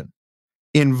fashion,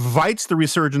 invites the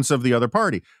resurgence of the other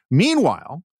party.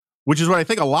 Meanwhile, which is what I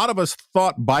think a lot of us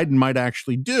thought Biden might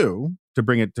actually do, to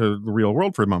bring it to the real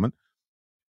world for a moment.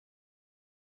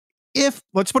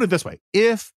 Let's put it this way,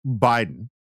 if Biden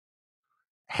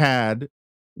had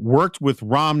worked with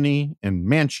Romney and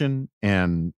Manchin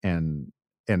and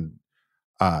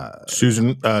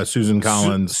Susan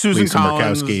Collins, Lisa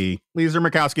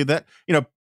Murkowski, that,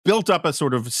 built up a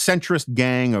sort of centrist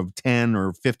gang of 10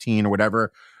 or 15 or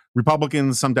whatever,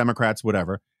 Republicans, some Democrats,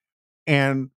 whatever,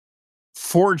 and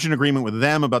forged an agreement with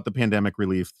them about the pandemic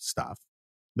relief stuff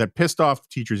that pissed off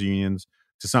teachers' unions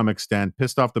to some extent,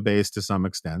 pissed off the base to some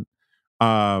extent.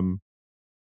 That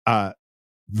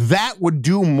would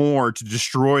do more to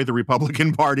destroy the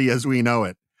Republican Party as we know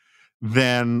it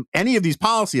than any of these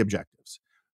policy objectives.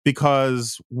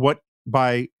 Because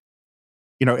I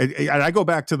go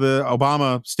back to the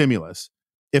Obama stimulus.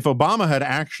 If Obama had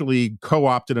actually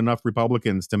co-opted enough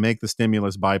Republicans to make the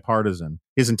stimulus bipartisan,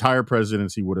 his entire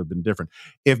presidency would have been different.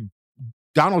 If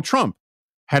Donald Trump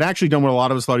had actually done what a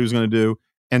lot of us thought he was going to do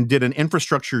and did an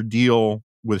infrastructure deal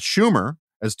with Schumer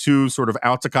as two sort of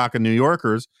out-to-cock New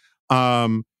Yorkers,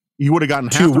 you would have gotten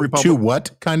half the Republicans. Two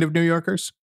what kind of New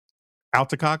Yorkers?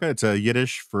 Out-to-cock, it's a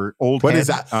Yiddish for old What head. is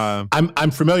that?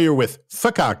 I'm familiar with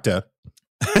fakakta,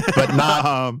 but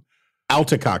not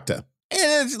out-to-cockta.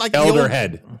 It's like old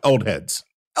heads. Old heads.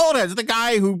 The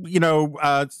guy who,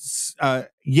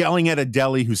 yelling at a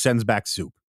deli who sends back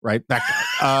soup, right? That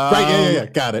guy. Right. Yeah.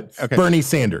 Got it. Okay. Bernie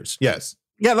Sanders. Yes.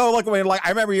 Yeah. No. I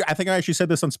remember. I think I actually said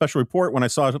this on Special Report when I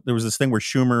saw there was this thing where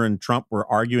Schumer and Trump were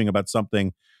arguing about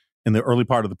something in the early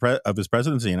part of his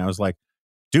presidency, and I was like,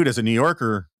 dude, as a New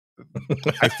Yorker,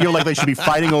 I feel like they should be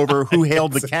fighting over who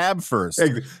hailed the cab first.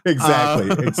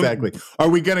 Exactly. Are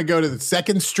we going to go to the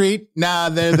 2nd Street? Nah,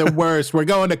 they're the worst. We're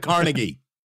going to Carnegie.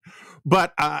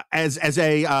 But as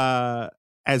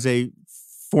a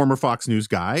former Fox News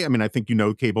guy, I mean, I think you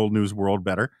know cable news world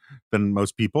better than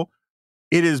most people.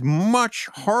 It is much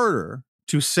harder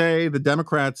to say the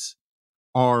Democrats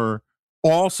are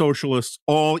all socialists,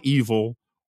 all evil,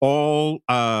 all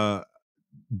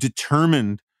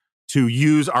determined to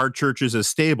use our churches as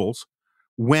stables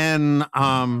when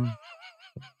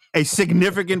a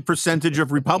significant percentage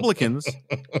of Republicans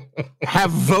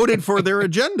have voted for their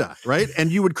agenda, right?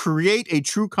 And you would create a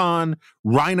true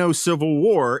rhino civil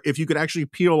war if you could actually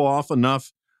peel off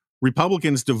enough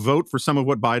Republicans to vote for some of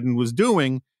what Biden was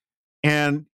doing.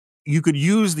 And you could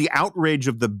use the outrage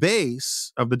of the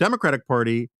base of the Democratic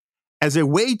Party as a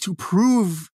way to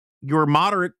prove your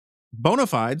moderate bona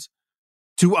fides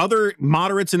to other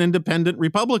moderates and independent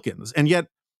Republicans. And yet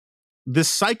this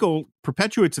cycle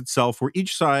perpetuates itself where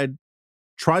each side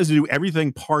tries to do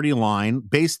everything party line,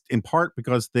 based in part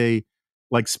because they,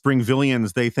 like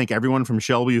Springvillians, they think everyone from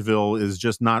Shelbyville is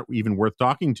just not even worth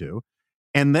talking to.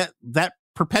 And that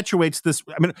perpetuates this.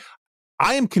 I mean,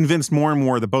 I am convinced more and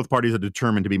more that both parties are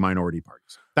determined to be minority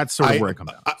parties. That's sort of where I come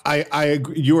down. I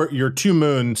agree. Your two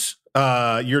moons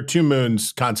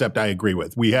concept I agree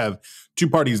with. We have two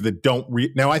parties that don't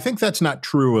now I think that's not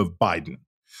true of Biden.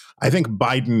 I think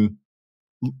Biden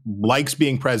likes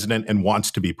being president and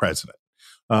wants to be president.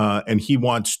 And he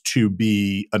wants to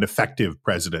be an effective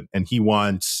president, and he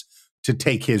wants to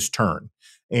take his turn.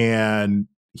 And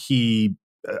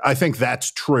I think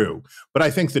that's true. But I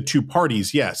think the two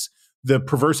parties, yes, the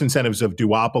perverse incentives of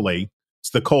duopoly It's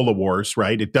the cola wars,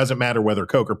 right? It doesn't matter whether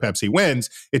Coke or Pepsi wins.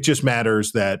 It just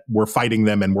matters that we're fighting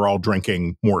them and we're all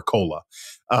drinking more cola.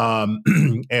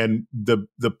 And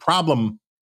the problem,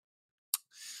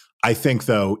 I think,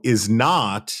 though, is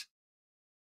not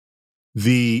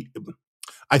I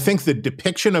think the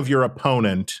depiction of your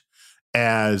opponent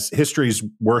as history's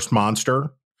worst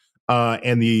monster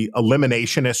and the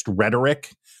eliminationist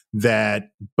rhetoric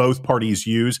that both parties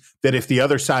use, that if the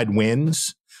other side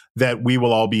wins, that we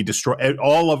will all be destroyed.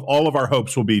 All of our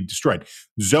hopes will be destroyed.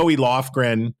 Zoe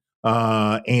Lofgren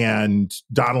and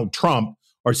Donald Trump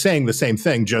are saying the same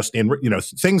thing. Just in,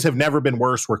 things have never been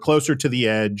worse. We're closer to the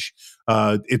edge.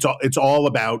 It's all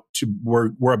about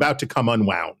we're about to come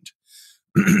unwound.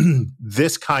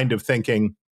 This kind of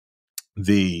thinking,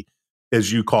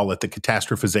 as you call it, the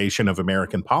catastrophization of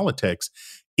American politics,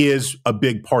 is a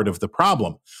big part of the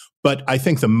problem. But I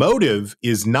think the motive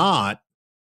is not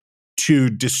to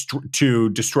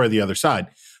destroy the other side.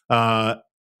 I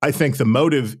think the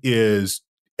motive is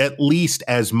at least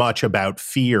as much about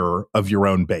fear of your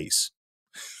own base.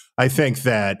 I think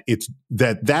that it's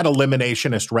that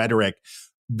eliminationist rhetoric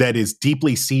that is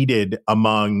deeply seated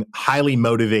among highly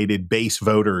motivated base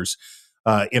voters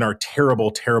in our terrible,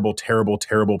 terrible, terrible,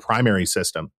 terrible primary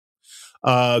system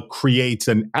creates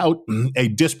a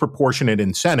disproportionate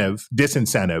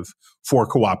disincentive for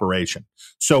cooperation.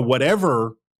 So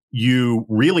whatever you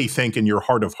really think in your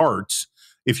heart of hearts,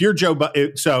 if you're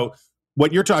so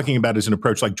what you're talking about is an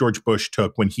approach like George Bush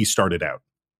took when he started out,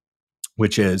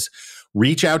 which is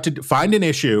reach out to find an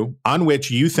issue on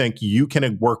which you think you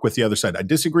can work with the other side. I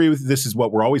disagree with, this is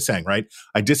what we're always saying, right?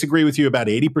 I disagree with you about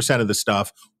 80% of the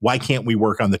stuff. Why can't we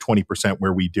work on the 20%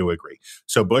 where we do agree?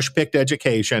 So Bush picked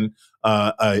education,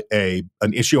 an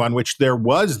issue on which there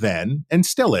was then, and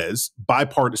still is,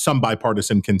 some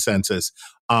bipartisan consensus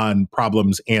on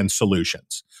problems and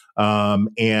solutions.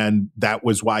 And that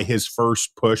was why his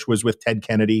first push was with Ted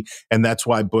Kennedy. And that's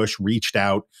why Bush reached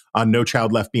out on No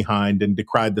Child Left Behind and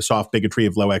decried the soft bigotry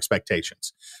of low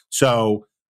expectations. So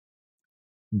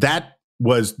that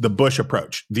was the Bush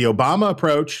approach. The Obama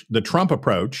approach, the Trump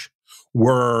approach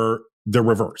were the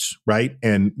reverse, right?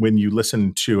 And when you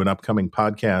listen to an upcoming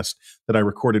podcast that I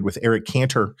recorded with Eric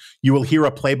Cantor, you will hear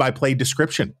a play-by-play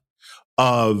description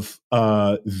of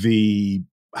how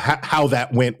that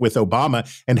went with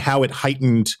Obama and how it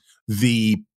heightened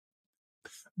the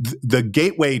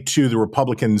gateway to the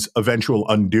Republicans' eventual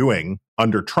undoing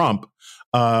under Trump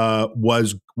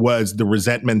was the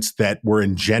resentments that were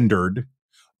engendered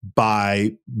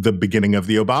by the beginning of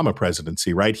the Obama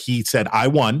presidency, right? He said, I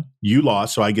won, you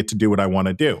lost, so I get to do what I want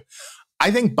to do.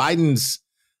 I think Biden's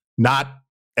not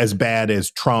as bad as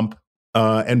Trump,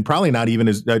 and probably not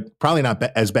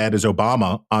as bad as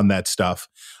Obama on that stuff.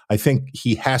 I think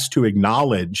he has to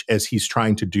acknowledge, as he's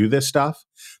trying to do this stuff,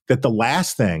 that the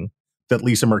last thing that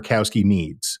Lisa Murkowski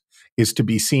needs is to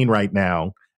be seen right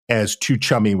now as too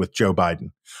chummy with Joe Biden.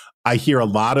 I hear a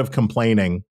lot of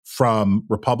complaining from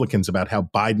Republicans about how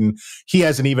he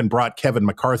hasn't even brought Kevin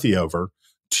McCarthy over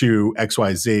to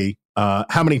XYZ.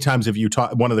 How many times have you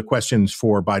talked? One of the questions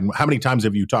for Biden, how many times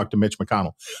have you talked to Mitch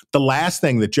McConnell? The last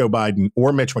thing that Joe Biden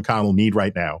or Mitch McConnell need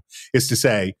right now is to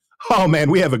say, oh man,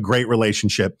 we have a great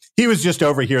relationship. He was just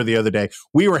over here the other day.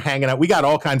 We were hanging out. We got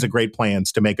all kinds of great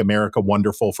plans to make America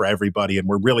wonderful for everybody, and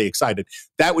we're really excited.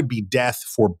 That would be death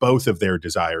for both of their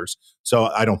desires. So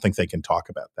I don't think they can talk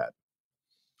about that.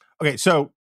 Okay,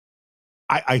 so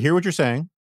I hear what you're saying,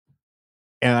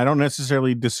 and I don't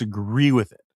necessarily disagree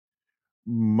with it.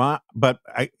 But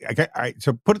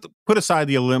so put aside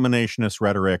the eliminationist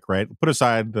rhetoric, right? Put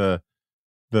aside the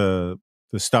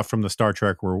stuff from the Star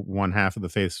Trek where one half of the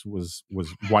face was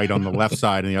white on the left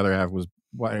side and the other half was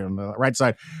white on the right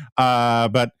side.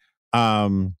 But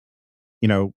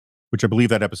which I believe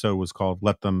that episode was called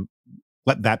Let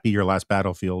That Be Your Last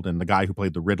Battlefield, and the guy who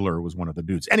played the Riddler was one of the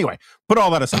dudes. Anyway, put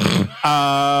all that aside. You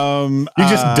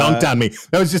just dunked on me.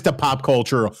 That was just a pop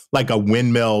culture, like a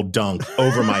windmill dunk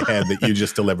over my head that you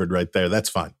just delivered right there. That's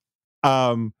fine.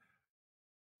 My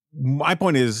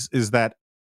point is that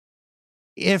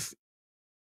if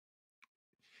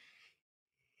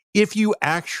you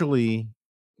actually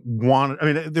want,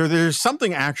 there's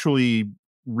something actually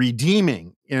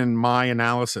redeeming in my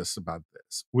analysis about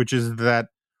this, which is that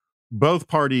both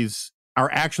parties are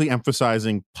actually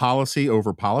emphasizing policy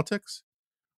over politics,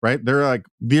 right? They're like,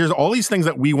 there's all these things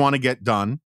that we want to get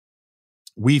done.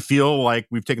 We feel like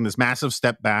we've taken this massive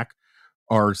step back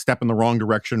or step in the wrong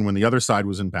direction when the other side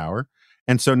was in power.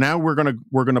 And so now we're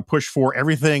gonna push for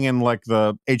everything in like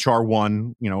the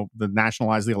HR1, the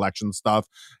nationalize the election stuff,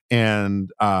 and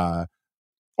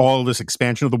all this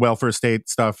expansion of the welfare state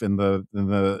stuff in the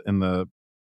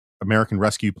American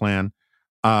Rescue Plan.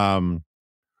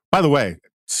 By the way,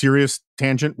 serious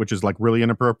tangent, which is like really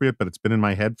inappropriate, but it's been in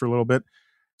my head for a little bit.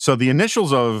 So the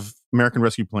initials of American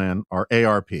Rescue Plan are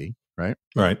ARP, right?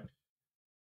 Right.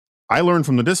 I learned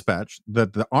from the Dispatch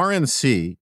that the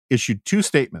RNC issued 2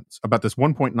 statements about this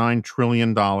 $1.9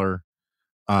 trillion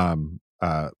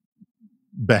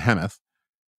behemoth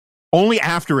only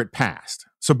after it passed.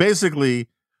 So basically,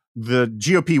 the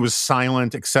GOP was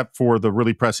silent except for the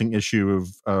really pressing issue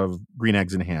of green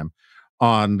eggs and ham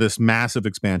on this massive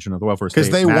expansion of the welfare state.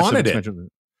 Because they wanted it.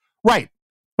 Right.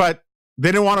 But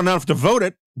they didn't want enough to vote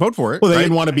for it. Well, they right?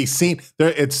 didn't want to be seen.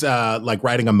 It's like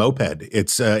riding a moped.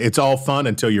 It's all fun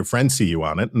until your friends see you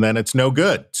on it, and then it's no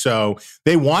good. So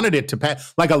they wanted it to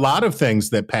pass. Like a lot of things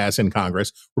that pass in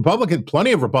Congress,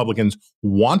 plenty of Republicans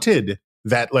wanted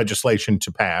that legislation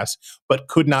to pass, but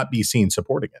could not be seen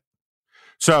supporting it.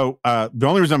 So the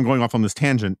only reason I'm going off on this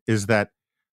tangent is that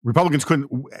Republicans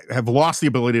have lost the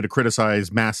ability to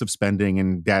criticize massive spending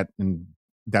and debt and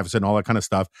deficit and all that kind of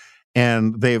stuff.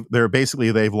 And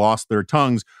they've lost their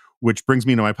tongues, which brings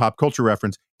me to my pop culture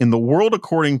reference. In the world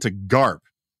according to Garp,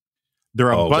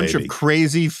 there are a bunch of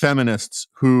crazy feminists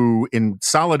who, in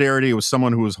solidarity with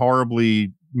someone who was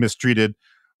horribly mistreated,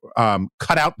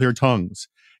 cut out their tongues.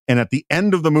 And at the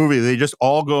end of the movie, they just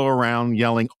all go around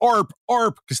yelling, ARP,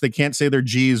 ARP, because they can't say their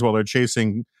G's while they're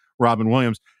chasing Robin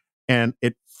Williams. And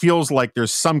it feels like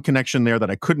there's some connection there that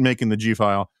I couldn't make in the G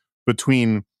file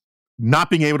between not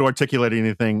being able to articulate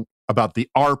anything about the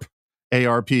ARP,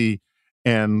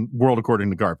 and World According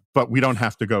to Garp. But we don't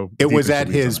have to go. It was at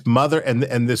his mother,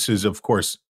 and this is, of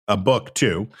course, a book,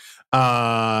 too.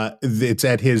 It's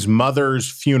at his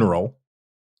mother's funeral.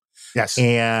 Yes.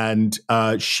 And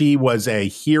she was a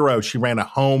hero. She ran a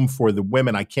home for the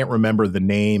women. I can't remember the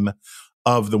name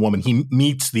of the woman. He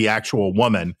meets the actual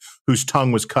woman whose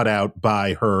tongue was cut out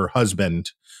by her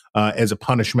husband as a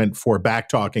punishment for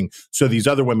backtalking. So these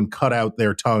other women cut out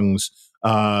their tongues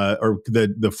or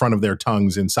the front of their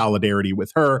tongues in solidarity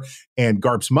with her. And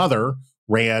Garp's mother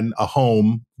ran a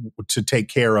home to take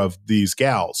care of these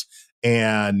gals.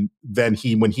 And then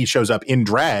when he shows up in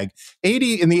drag,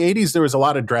 in the 80s, there was a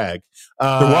lot of drag.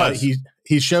 There was.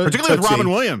 He showed particularly with Robin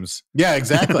Williams. Yeah,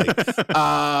 exactly.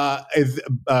 Doubtfire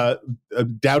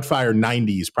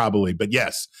 90s probably, but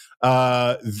yes.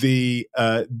 And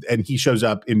he shows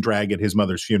up in drag at his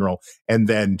mother's funeral, and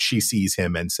then she sees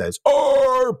him and says,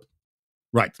 "ARP!"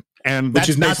 Right. And which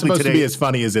is not supposed to be as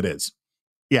funny as it is.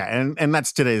 Yeah, and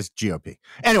that's today's GOP.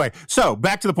 Anyway, so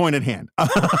back to the point at hand.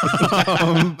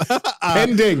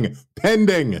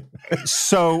 Pending.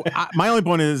 So my only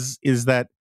point is that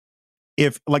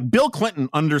if, like, Bill Clinton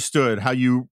understood how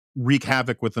you wreak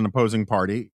havoc with an opposing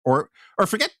party, or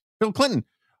forget Bill Clinton,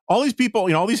 all these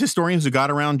people, all these historians who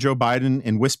got around Joe Biden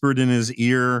and whispered in his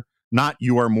ear, not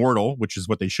 "you are mortal," which is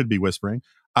what they should be whispering,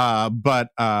 but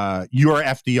 "you are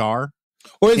FDR."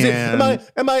 Or is am I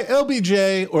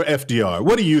LBJ or FDR?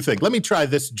 What do you think? Let me try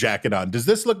this jacket on. Does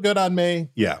this look good on me?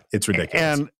 Yeah, it's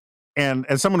ridiculous. And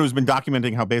as someone who's been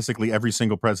documenting how basically every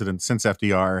single president since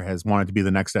FDR has wanted to be the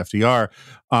next FDR,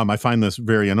 I find this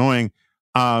very annoying.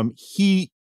 FDR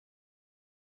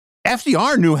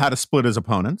knew how to split his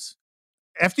opponents.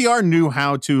 FDR knew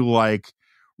how to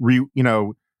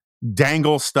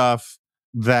dangle stuff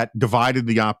that divided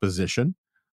the opposition.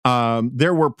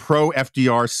 There were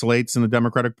pro-FDR slates in the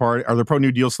Democratic Party, or the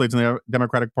pro-New Deal slates in the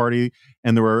Democratic Party,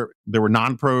 and there were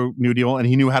non-pro-New Deal, and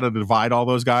he knew how to divide all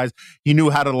those guys. He knew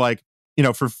how to,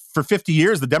 for 50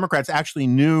 years, the Democrats actually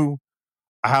knew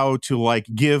how to,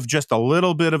 give just a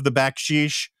little bit of the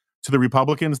backsheesh to the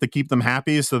Republicans to keep them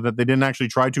happy so that they didn't actually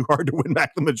try too hard to win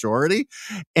back the majority.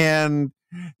 And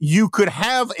you could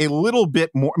have a little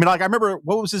bit more. I mean, I remember,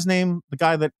 what was his name? The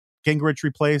guy that Gingrich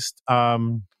replaced?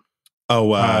 Foley.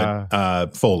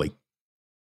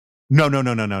 No.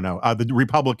 The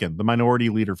Republican, the minority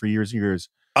leader for years and years.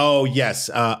 Oh, yes.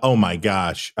 Oh, my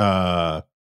gosh. I'm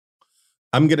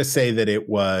going to say that it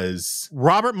was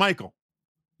Robert Michael.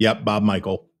 Yep, Bob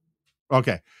Michael.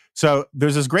 Okay. So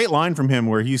there's this great line from him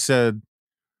where he said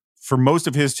for most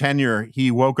of his tenure,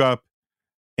 he woke up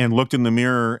and looked in the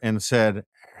mirror and said,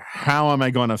 "How am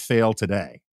I going to fail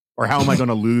today? Or how am I going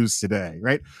to lose today?"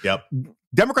 Right? Yep.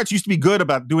 Democrats used to be good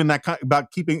about doing that, about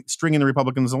stringing the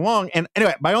Republicans along. And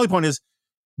anyway, my only point is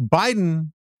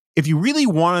Biden, if you really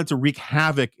wanted to wreak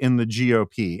havoc in the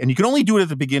GOP, and you can only do it at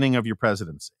the beginning of your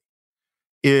presidency,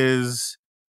 is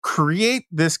create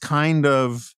this kind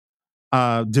of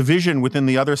division within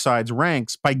the other side's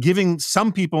ranks by giving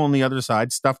some people on the other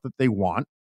side stuff that they want,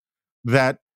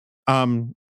 that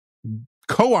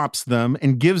co-ops them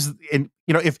and gives, and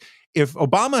if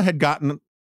Obama had gotten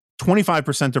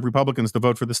 25% of Republicans to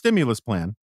vote for the stimulus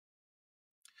plan.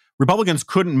 Republicans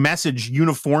couldn't message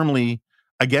uniformly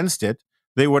against it.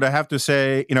 They would have to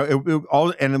say,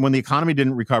 and when the economy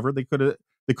didn't recover, they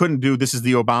couldn't do this is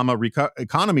the Obama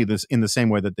economy this in the same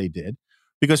way that they did,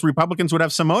 because Republicans would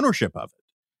have some ownership of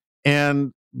it.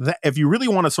 And if you really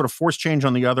want to sort of force change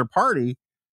on the other party,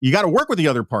 you got to work with the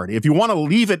other party. If you want to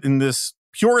leave it in this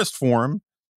purest form,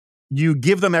 you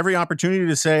give them every opportunity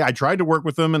to say, I tried to work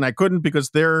with them and I couldn't because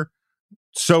they're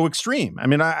so extreme. I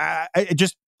mean, I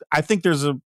think there's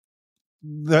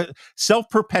the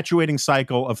self-perpetuating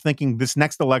cycle of thinking this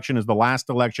next election is the last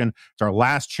election, it's our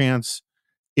last chance,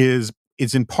 is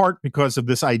in part because of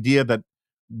this idea that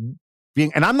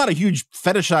and I'm not a huge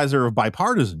fetishizer of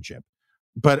bipartisanship,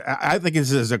 but I think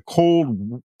this is a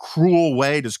cold, cruel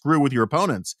way to screw with your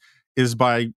opponents is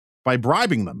by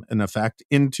bribing them, in effect,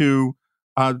 into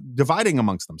dividing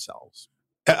amongst themselves.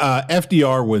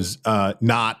 FDR was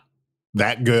not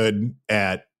that good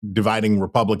at dividing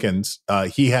Republicans.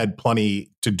 He had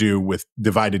plenty to do with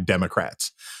divided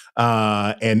Democrats,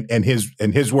 and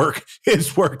his work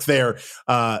there.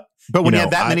 But when you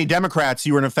had that many Democrats,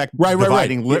 you were in effect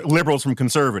dividing liberals from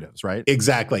conservatives, right?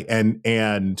 Exactly,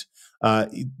 and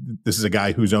this is a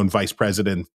guy whose own vice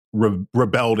president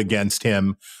rebelled against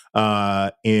him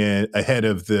ahead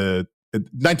of the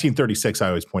 1936. I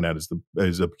always point out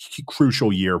is a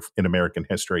crucial year in American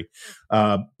history.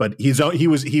 But he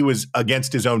was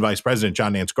against his own vice president,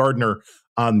 John Nance Gardner,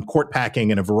 on court packing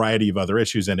and a variety of other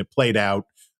issues, and it played out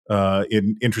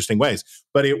in interesting ways.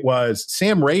 But it was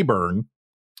Sam Rayburn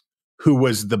who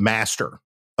was the master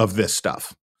of this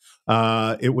stuff.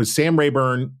 It was Sam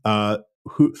Rayburn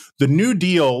who the New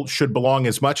Deal should belong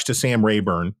as much to Sam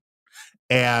Rayburn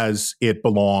as it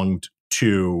belonged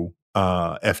to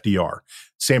FDR.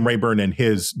 Sam Rayburn and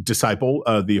his disciple,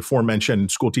 the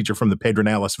aforementioned school teacher from the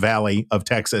Pedernales Valley of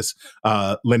Texas,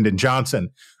 Lyndon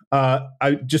Johnson.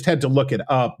 I just had to look it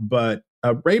up, but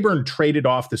Rayburn traded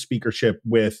off the speakership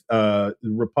with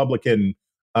Republican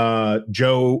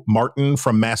Joe Martin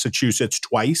from Massachusetts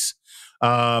twice.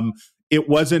 It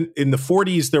wasn't in the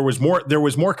 40s. There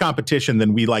was more competition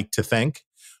than we like to think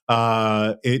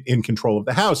in control of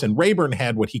the House. And Rayburn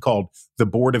had what he called the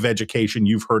Board of Education.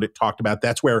 You've heard it talked about.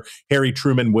 That's where Harry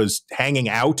Truman was hanging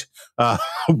out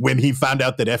when he found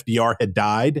out that FDR had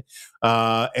died.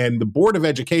 And the Board of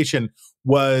Education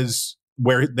was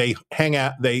where they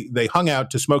hung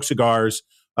out to smoke cigars,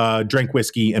 drink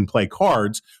whiskey, and play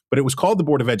cards. But it was called the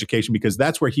Board of Education because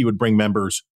that's where he would bring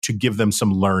members to give them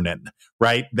some learning,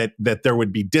 right? That there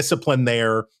would be discipline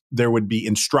there, there would be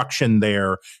instruction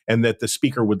there, and that the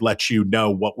speaker would let you know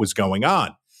what was going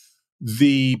on.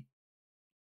 The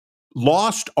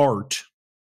lost art,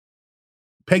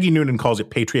 Peggy Noonan calls it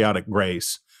patriotic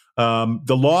grace.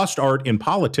 The lost art in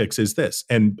politics is this,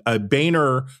 and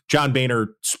John Boehner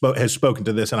has spoken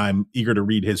to this, and I'm eager to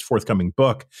read his forthcoming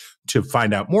book to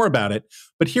find out more about it.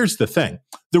 But here's the thing.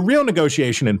 The real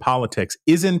negotiation in politics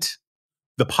isn't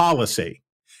the policy.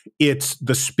 It's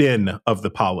the spin of the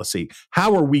policy.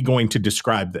 How are we going to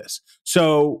describe this?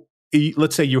 So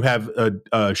let's say you have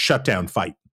a shutdown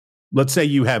fight. Let's say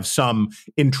you have some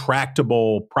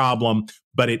intractable problem,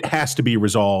 but it has to be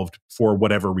resolved for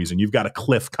whatever reason. You've got a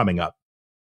cliff coming up.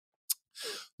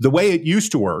 The way it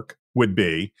used to work would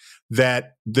be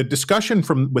that the discussion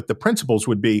with the principals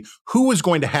would be who is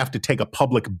going to have to take a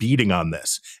public beating on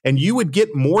this. And you would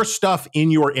get more stuff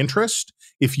in your interest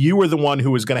if you were the one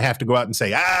who was going to have to go out and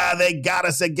say, they got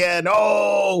us again.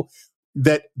 Oh,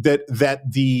 that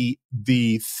the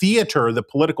theater, the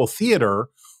political theater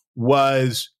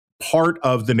was part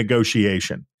of the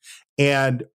negotiation.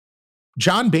 And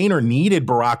John Boehner needed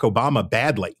Barack Obama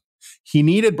badly. He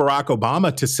needed Barack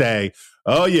Obama to say,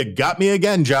 oh, you got me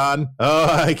again, John. Oh,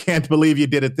 I can't believe you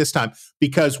did it this time.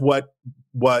 Because what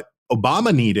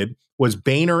Obama needed was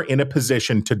Boehner in a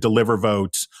position to deliver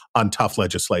votes on tough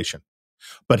legislation.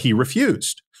 But he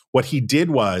refused. What he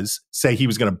did was say he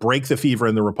was going to break the fever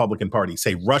in the Republican Party,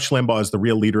 say Rush Limbaugh is the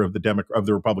real leader of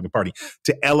the Republican Party,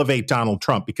 to elevate Donald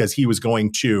Trump because he was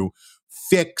going to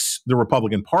fix the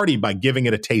Republican Party by giving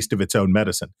it a taste of its own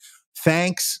medicine.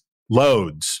 Thanks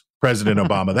loads, President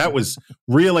Obama. That was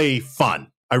really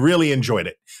fun. I really enjoyed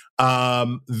it.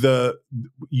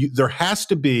 There has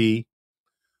to be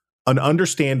an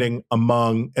understanding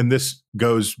among, and this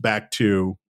goes back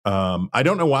to, I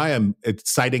don't know why I'm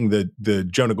citing the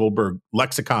Jonah Goldberg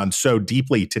lexicon so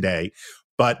deeply today,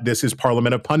 but this is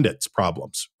Parliament of Pundits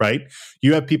problems, right?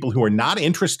 You have people who are not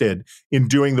interested in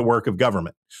doing the work of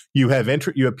government. You have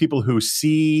people who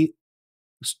see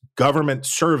government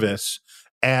service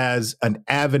as an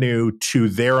avenue to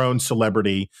their own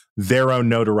celebrity, their own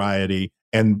notoriety,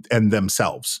 and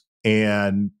themselves.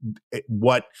 And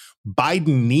what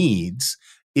Biden needs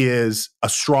is a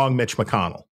strong Mitch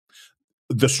McConnell.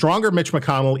 The stronger Mitch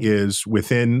McConnell is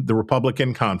within the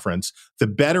Republican conference, the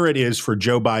better it is for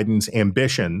Joe Biden's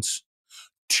ambitions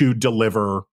to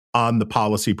deliver on the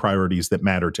policy priorities that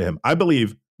matter to him. I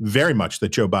believe very much that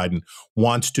Joe Biden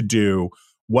wants to do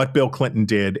what Bill Clinton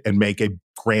did and make a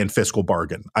grand fiscal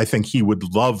bargain. I think he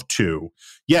would love to.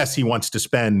 Yes, he wants to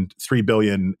spend $3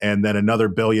 billion and then another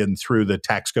 $1 billion through the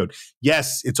tax code.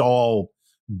 Yes, it's all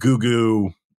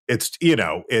goo-goo. It's,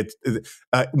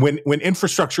 when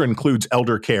infrastructure includes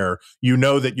elder care,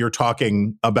 that you're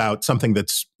talking about something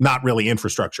that's not really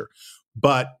infrastructure.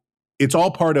 But it's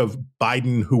all part of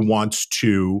Biden, who wants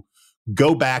to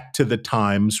go back to the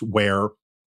times where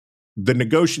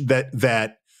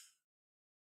that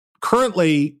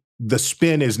currently the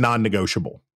spin is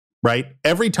non-negotiable, right?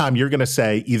 Every time you're going to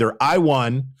say either I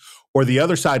won or the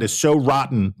other side is so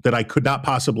rotten that I could not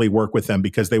possibly work with them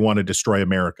because they want to destroy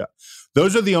America.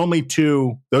 Those are the only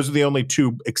two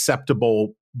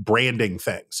acceptable branding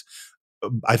things.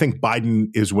 I think Biden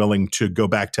is willing to go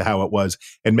back to how it was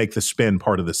and make the spin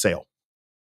part of the sale.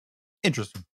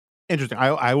 Interesting.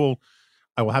 I will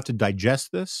have to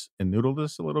digest this and noodle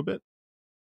this a little bit.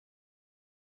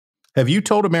 Have you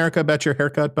told America about your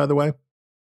haircut, by the way?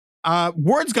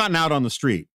 Word's gotten out on the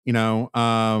street,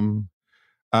 and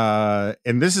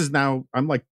this is now, I'm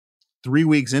like 3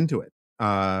 weeks into it.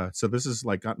 So this is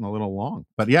like gotten a little long,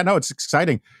 but yeah, no, it's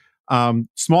exciting.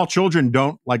 Small children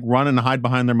don't like run and hide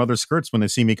behind their mother's skirts when they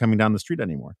see me coming down the street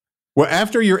anymore. Well,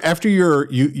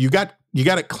 you got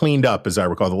it cleaned up, as I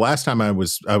recall. The last time I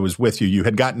was with you, you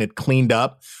had gotten it cleaned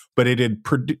up, but it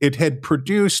had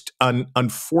produced an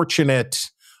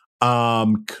unfortunate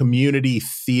community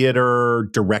theater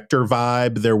director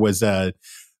vibe. There was a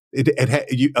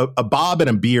bob and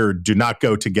a beard do not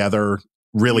go together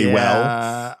really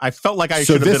well. I felt like I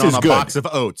should have been on a box of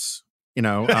oats.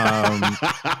 Yeah,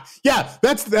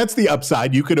 that's the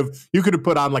upside. You could have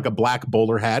put on like a black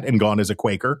bowler hat and gone as a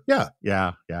Quaker. Yeah.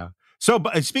 So,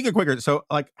 but speaking of Quaker, so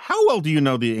like, how well do you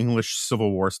know the English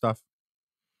Civil War stuff?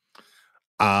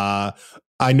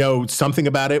 I know something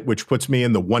about it, which puts me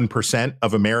in the 1%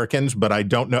 of Americans, but I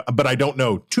don't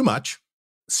know too much.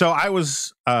 So I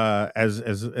was,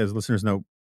 as listeners know,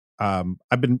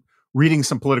 I've been reading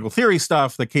some political theory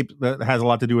stuff that has a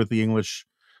lot to do with the English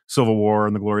Civil War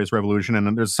and the Glorious Revolution,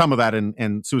 and there's some of that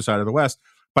in Suicide of the West.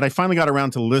 But I finally got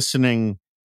around to listening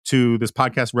to this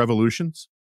podcast, Revolutions,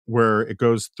 where it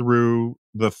goes through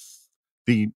the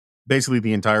basically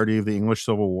the entirety of the English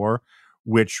Civil War,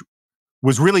 which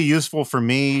was really useful for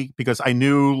me because I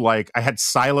knew like I had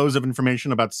silos of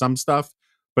information about some stuff,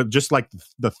 but just like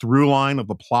the through line of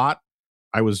the plot,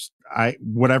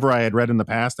 whatever I had read in the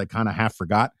past, I kind of half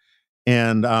forgot.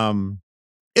 And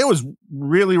it was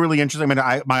really, really interesting. I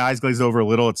mean, my eyes glazed over a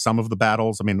little at some of the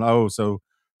battles. I mean, so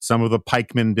some of the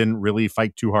pikemen didn't really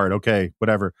fight too hard. Okay,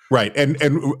 whatever. Right. And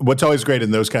what's always great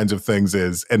in those kinds of things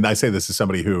is, and I say this as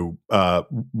somebody who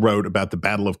wrote about the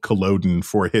Battle of Culloden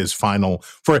for his final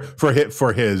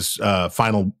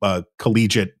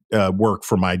collegiate work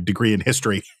for my degree in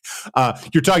history.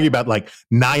 You're talking about like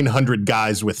 900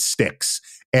 guys with sticks,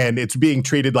 and it's being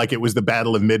treated like it was the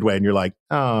Battle of Midway, and you're like,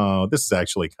 oh, this is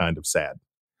actually kind of sad.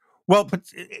 Well, but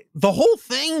the whole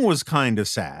thing was kind of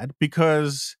sad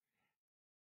because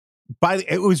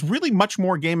it was really much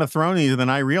more Game of Thrones than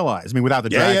I realized. I mean, without the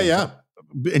dragons. Yeah.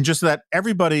 And just that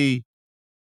everyone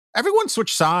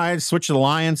switched sides, switched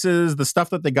alliances. The stuff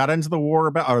that they got into the war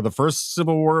about, or the first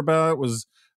Civil War about, was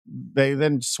they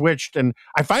then switched. And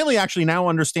I finally actually now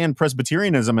understand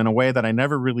Presbyterianism in a way that I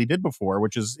never really did before,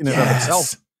 which is in and of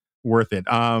itself worth it.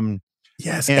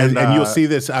 Yes, and you'll see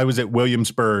this. I was at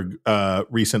Williamsburg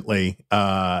recently,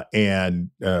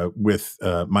 and with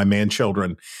my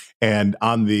man-children, and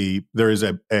there is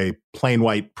a plain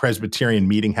white Presbyterian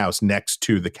meeting house next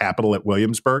to the Capitol at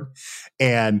Williamsburg.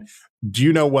 And do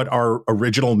you know what our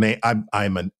original name?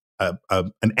 I'm an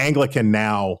Anglican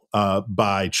now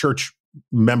by church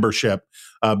membership,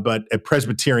 but a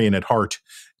Presbyterian at heart.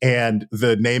 And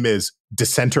the name is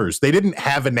Dissenters. They didn't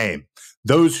have a name.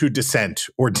 Those who dissent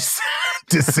or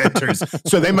dissenters.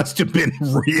 So they must have been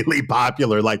really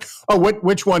popular. Like, oh,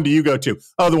 which one do you go to?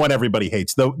 Oh, the one everybody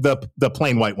hates. The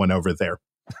plain white one over there.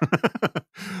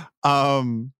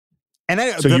 You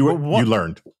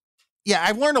learned. Yeah,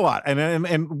 I've learned a lot.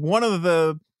 And one of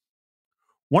the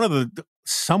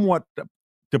somewhat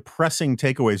depressing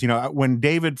takeaways, when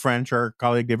David French, our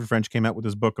colleague David French, came out with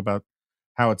his book about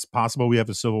how it's possible we have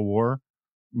a civil war,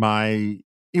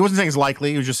 he wasn't saying it's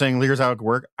likely. He was just saying, here's how it could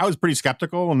work. I was pretty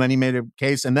skeptical. And then he made a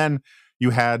case. And then you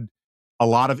had a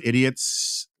lot of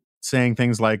idiots saying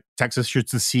things like Texas should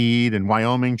secede and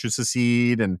Wyoming should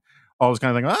secede and all those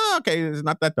kind of things. Oh, okay, it's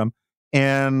not that dumb.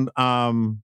 And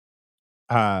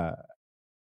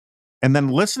then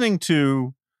listening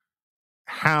to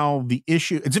how the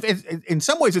issue, in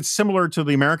some ways, it's similar to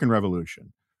the American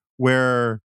Revolution,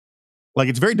 where like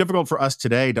it's very difficult for us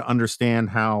today to understand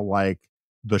how like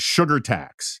the sugar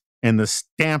tax and the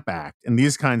Stamp Act and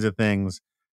these kinds of things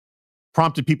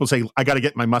prompted people to say, I got to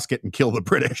get my musket and kill the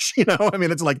British. I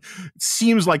mean, it's like, it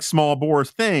seems like small bore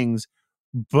things,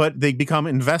 but they become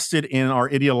invested in our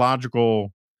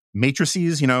ideological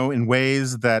matrices, in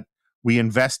ways that we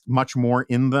invest much more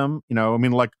in them. I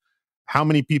mean, like, how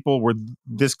many people were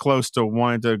this close to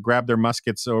wanting to grab their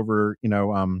muskets over,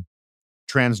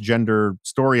 transgender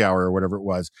story hour or whatever it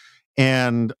was.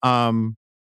 And I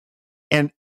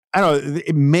don't know,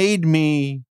 it made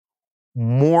me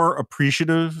more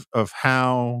appreciative of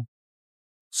how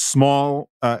small,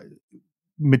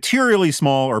 materially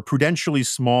small or prudentially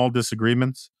small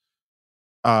disagreements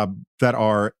that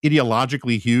are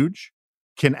ideologically huge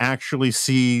can actually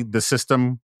see the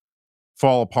system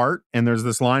fall apart. And there's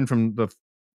this line from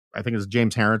I think it's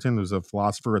James Harrington, who's a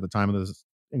philosopher at the time of the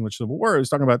English Civil War. He was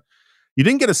talking about, you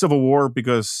didn't get a civil war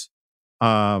because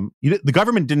the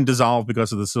government didn't dissolve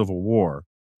because of the Civil War.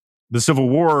 The Civil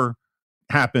War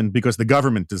happened because the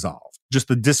government dissolved. Just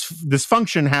the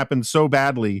dysfunction happened so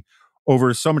badly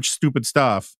over so much stupid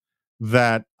stuff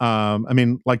that, I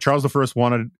mean, like Charles I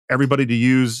wanted everybody to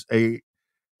use a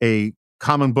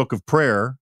common book of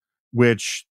prayer,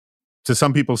 which to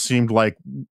some people seemed like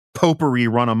popery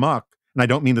run amok. And I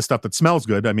don't mean the stuff that smells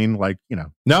good. I mean, like,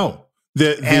 no,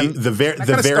 the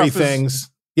very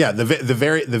things.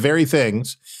 The very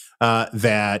things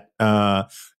that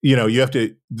you have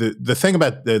to. The thing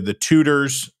about the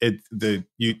Tudors,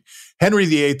 Henry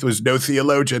VIII was no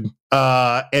theologian,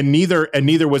 and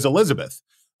neither was Elizabeth.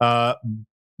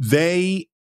 They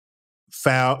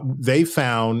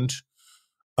found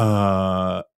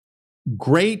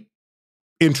great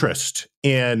interest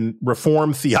in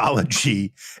reform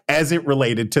theology as it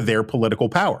related to their political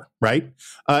power, right?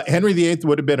 Henry VIII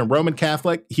would have been a Roman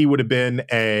Catholic. He would have been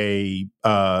the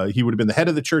head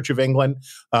of the Church of England,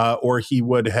 or he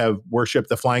would have worshipped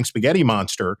the flying spaghetti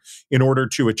monster in order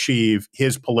to achieve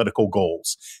his political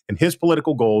goals. And his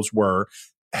political goals were,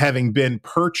 having been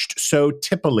perched so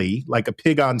tippily, like a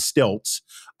pig on stilts,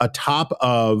 atop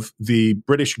of the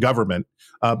British government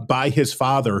by his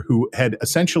father, who had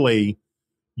essentially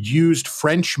used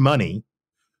French money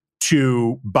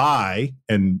to buy,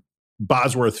 and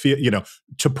Bosworth,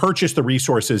 to purchase the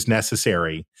resources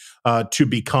necessary to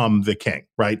become the king,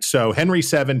 right? So Henry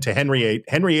VII to Henry VIII.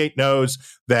 Henry VIII knows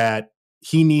that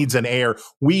he needs an heir.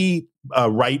 We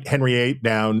write Henry VIII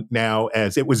down now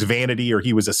as it was vanity, or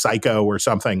he was a psycho or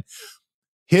something.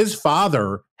 His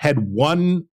father had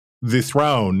won the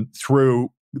throne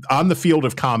on the field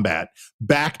of combat,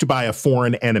 backed by a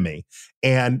foreign enemy.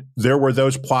 And there were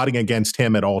those plotting against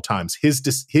him at all times.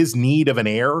 His need of an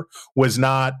heir was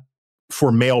not for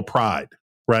male pride,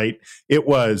 right? It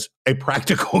was a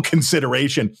practical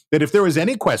consideration that if there was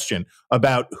any question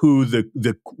about who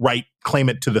the right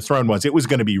claimant to the throne was, it was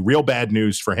going to be real bad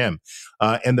news for him.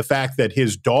 And the fact that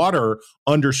his daughter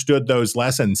understood those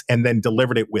lessons and then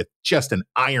delivered it with just an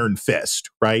iron fist,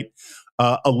 right?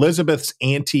 Elizabeth's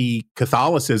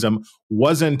anti-Catholicism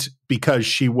wasn't because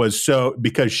she was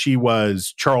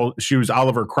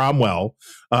Oliver Cromwell.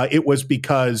 It was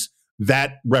because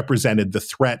that represented the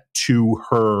threat to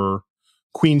her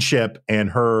queenship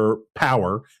and her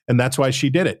power, and that's why she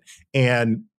did it.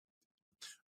 And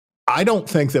I don't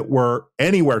think that we're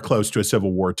anywhere close to a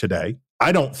civil war today.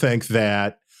 I don't think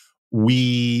that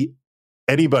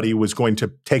anybody was going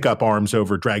to take up arms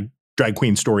over drag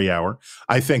queen story hour.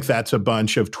 I think that's a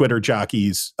bunch of Twitter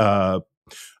jockeys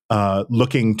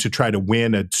looking to try to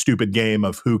win a stupid game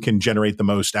of who can generate the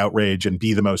most outrage and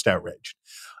be the most outraged.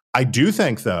 I do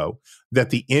think, though, that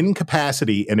the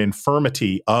incapacity and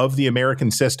infirmity of the American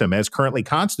system as currently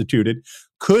constituted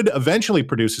could eventually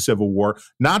produce a civil war,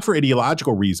 not for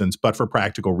ideological reasons, but for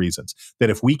practical reasons. That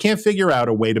if we can't figure out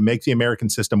a way to make the American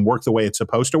system work the way it's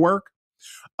supposed to work,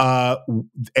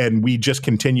 and we just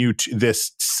continue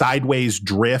this sideways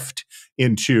drift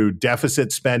into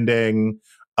deficit spending,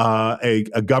 a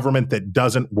government that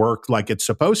doesn't work like it's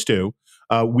supposed to,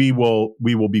 we will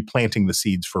be planting the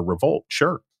seeds for revolt.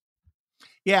 Sure.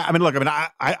 Yeah, I mean, look,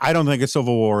 I don't think a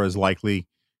civil war is likely,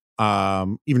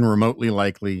 even remotely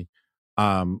likely.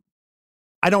 I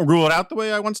don't rule it out the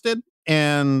way I once did,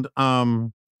 and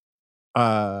in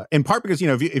part because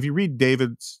if you read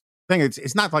David's thing,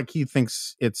 it's not like he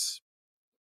thinks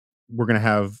we're going to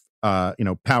have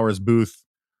Powers Booth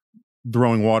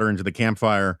throwing water into the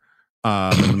campfire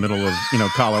in the middle of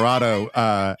Colorado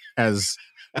as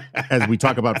we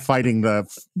talk about fighting the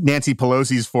Nancy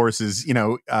Pelosi's forces,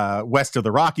 west of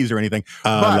the Rockies or anything.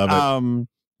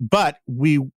 But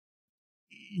you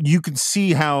can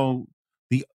see how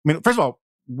first of all,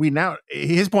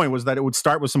 his point was that it would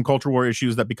start with some cultural war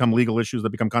issues that become legal issues,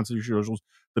 that become constitutional issues,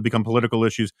 that become political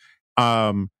issues.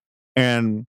 And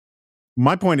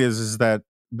my point is that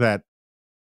the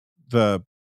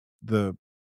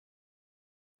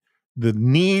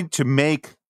need to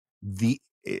make the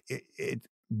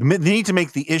need to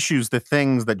make the issues the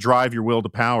things that drive your will to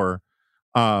power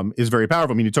is very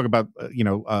powerful. I mean, you talk about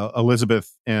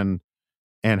Elizabeth and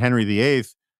Henry VIII.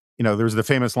 There was the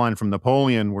famous line from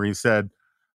Napoleon where he said,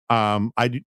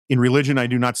 in religion, I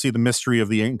do not see the mystery of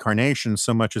the incarnation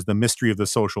so much as the mystery of the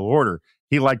social order.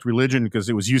 He liked religion because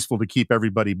it was useful to keep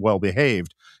everybody well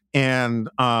behaved. And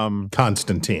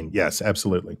Constantine, yes,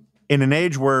 absolutely. In an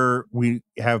age where we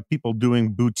have people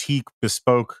doing boutique,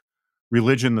 bespoke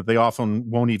religion that they often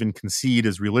won't even concede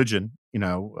as religion,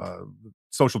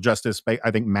 social justice,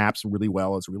 I think, maps really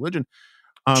well as a religion.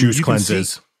 Juice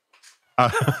cleanses.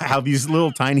 How these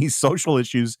little tiny social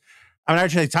issues,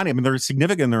 actually tiny, they're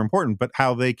significant and they're important, but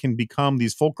how they can become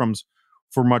these fulcrums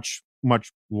for much,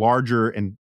 much larger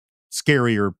and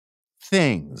scarier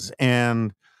things.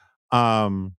 And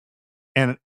I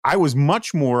was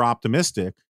much more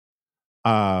optimistic.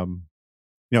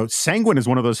 Sanguine is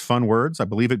one of those fun words. I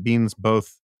believe it means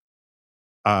both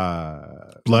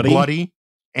bloody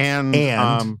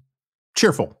and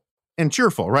cheerful. And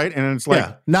cheerful, right? And it's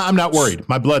like, no, I'm not worried.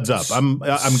 My blood's up. I'm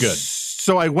good.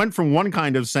 So I went from one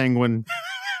kind of sanguine,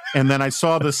 and then I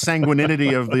saw the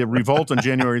sanguinity of the revolt on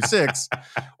January 6th.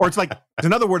 Or it's like,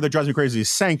 another word that drives me crazy is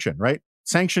sanction, right?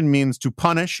 Sanction means to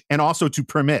punish and also to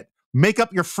permit. Make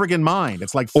up your friggin' mind.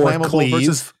 It's like flammable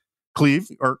versus cleave,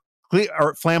 or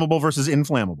flammable versus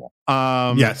inflammable.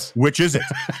 Yes. Which is it?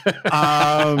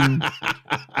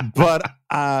 But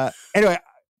anyway,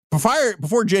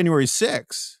 before January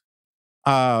 6th,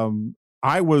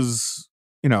 I was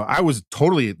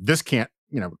totally, this can't,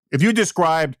 if you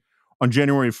described on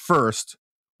January 1st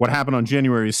what happened on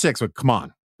January 6th, come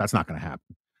on, that's not going to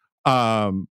happen.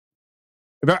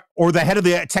 Or the head of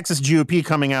the Texas GOP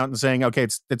coming out and saying, okay,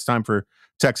 it's time for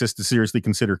Texas to seriously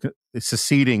consider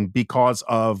seceding because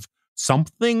of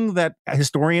something that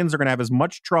historians are going to have as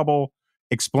much trouble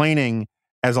explaining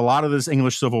as a lot of this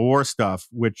English Civil War stuff,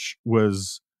 which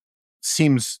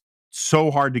seems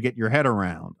so hard to get your head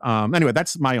around. Anyway,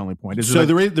 that's my only point. So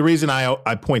the reason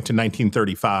I point to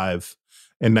 1935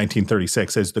 and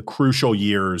 1936 as the crucial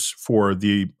years for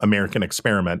the American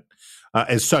experiment,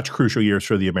 as such crucial years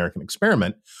for the American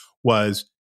experiment, was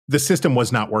the system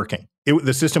was not working.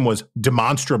 The system was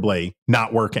demonstrably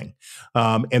not working.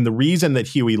 And the reason that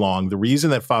Huey Long, the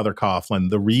reason that Father Coughlin,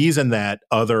 the reason that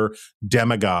other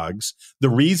demagogues, the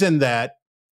reason that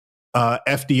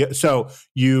FDR, so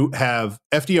you have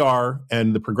FDR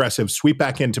and the progressives sweep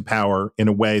back into power in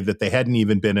a way that they hadn't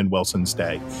even been in Wilson's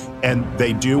day. And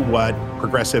they do what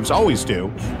progressives always do,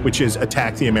 which is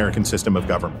attack the American system of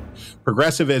government.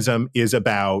 Progressivism is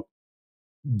about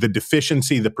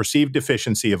the perceived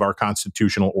deficiency of our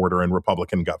constitutional order and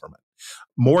Republican government.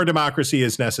 More democracy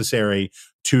is necessary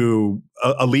to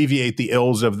alleviate the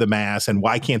ills of the mass, and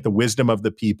why can't the wisdom of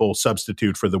the people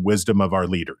substitute for the wisdom of our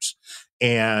leaders?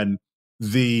 And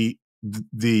the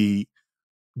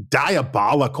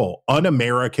diabolical,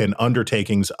 un-American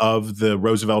undertakings of the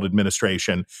Roosevelt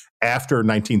administration after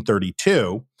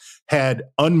 1932 had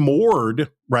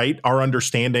unmoored, right, our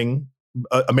understanding,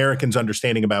 Americans'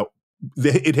 understanding about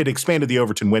it had expanded the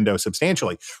Overton window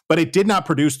substantially, but it did not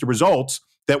produce the results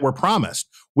that were promised,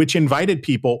 which invited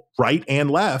people, right and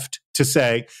left, to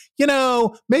say,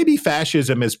 maybe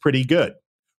fascism is pretty good,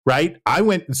 right?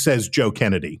 Says Joe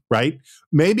Kennedy, right?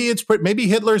 Maybe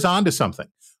Hitler's onto something,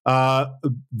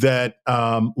 that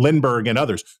Lindbergh and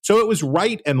others. So it was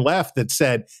right and left that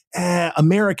said,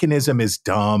 Americanism is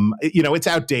dumb. It's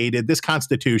outdated. This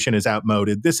Constitution is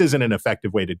outmoded. This isn't an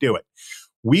effective way to do it.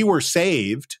 We were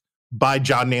saved by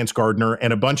John Nance Gardner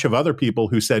and a bunch of other people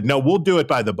who said, no, we'll do it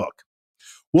by the book.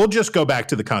 We'll just go back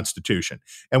to the Constitution.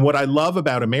 And what I love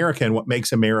about America and what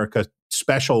makes America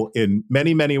special in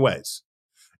many, many ways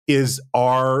is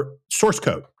our source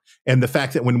code. And the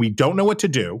fact that when we don't know what to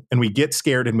do and we get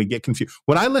scared and we get confused.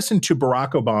 When I listened to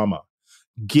Barack Obama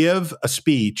give a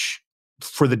speech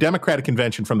for the Democratic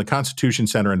Convention from the Constitution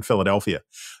Center in Philadelphia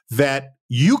that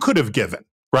you could have given,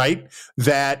 right?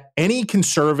 That any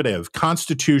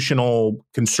constitutional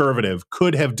conservative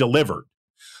could have delivered.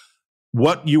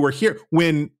 What you were here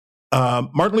when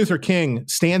Martin Luther King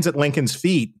stands at Lincoln's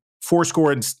feet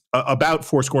about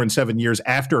 7 years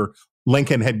after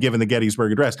Lincoln had given the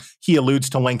Gettysburg Address. He alludes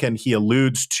to Lincoln. He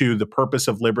alludes to the purpose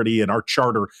of liberty and our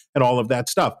charter and all of that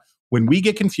stuff. When we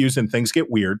get confused and things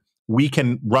get weird, we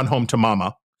can run home to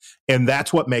mama. And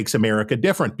that's what makes America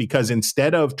different, because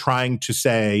instead of trying to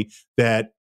say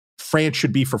that France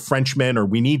should be for Frenchmen, or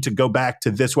we need to go back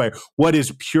to this way, what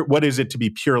is it to be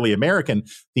purely American?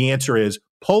 The answer is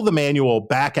pull the manual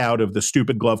back out of the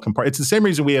stupid glove compartment. It's the same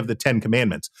reason we have the 10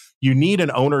 Commandments. You need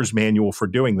an owner's manual for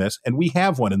doing this, and we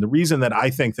have one. And the reason that I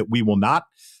think that we will not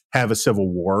have a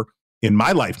civil war in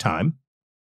my lifetime,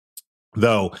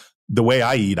 though the way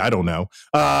I eat, I don't know,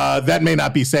 that may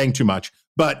not be saying too much.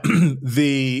 But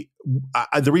the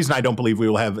reason I don't believe we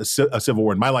will have a civil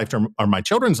war in my lifetime or my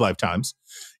children's lifetimes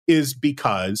is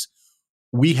because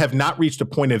we have not reached a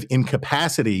point of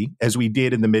incapacity as we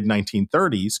did in the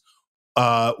mid-1930s,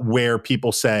 where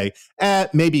people say,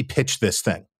 maybe pitch this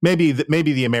thing. Maybe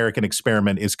the American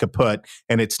experiment is kaput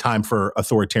and it's time for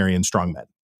authoritarian strongmen.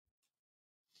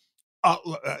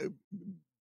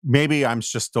 Maybe I'm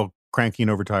just still cranky and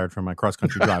overtired from my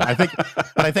cross-country drive.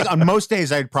 I think on most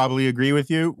days I'd probably agree with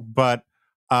you, but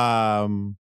I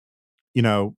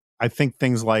think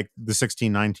things like the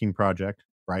 1619 Project,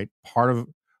 right? Part of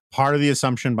the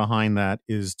assumption behind that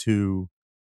is to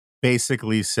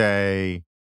basically say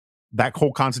that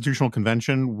whole constitutional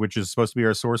convention, which is supposed to be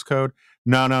our source code,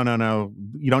 no.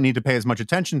 You don't need to pay as much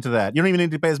attention to that. You don't even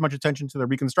need to pay as much attention to the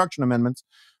Reconstruction Amendments,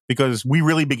 because we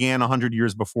really began 100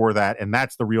 years before that, and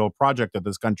that's the real project of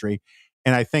this country.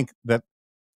 And I think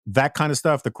that kind of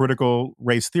stuff, the critical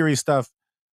race theory stuff,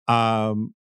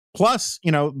 plus,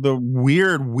 the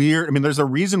weird, there's a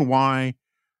reason why,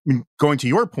 going to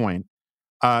your point,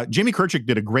 Jamie Kirchick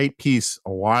did a great piece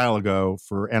a while ago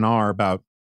for NR about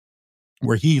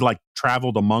where he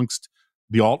traveled amongst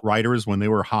the alt-righters when they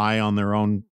were high on their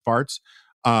own farts,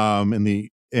 and the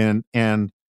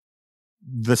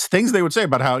things they would say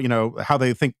about how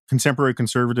they think contemporary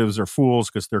conservatives are fools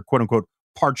because they're quote unquote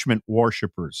parchment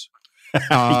worshippers.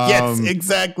 Yes,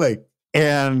 exactly.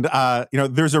 And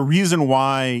there's a reason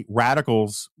why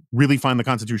radicals really find the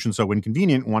Constitution so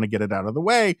inconvenient and want to get it out of the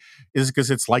way, is because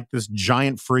it's like this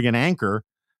giant friggin' anchor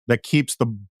that keeps the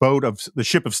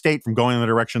ship of state from going in the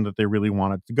direction that they really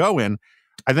want it to go in.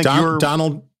 I think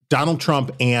Donald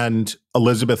Trump and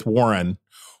Elizabeth Warren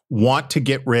want to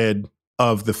get rid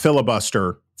of the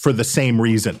filibuster for the same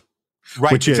reason,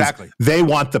 right? Which exactly. is they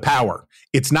want the power.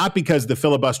 It's not because the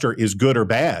filibuster is good or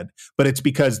bad, but it's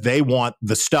because they want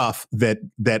the stuff that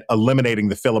eliminating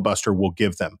the filibuster will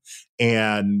give them.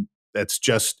 And that's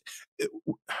just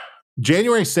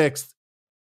January 6th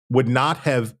would not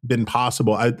have been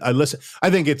possible. I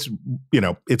think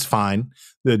it's fine.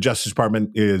 The Justice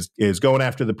Department is going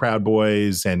after the Proud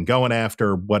Boys and going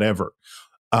after whatever.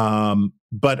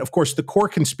 But of course, the core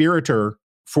conspirator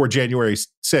for January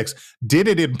 6th did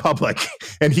it in public,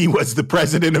 and he was the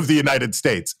president of the United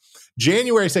States.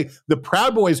 January 6th, the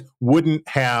Proud Boys wouldn't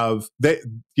have, they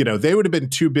would have been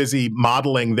too busy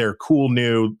modeling their cool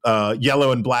new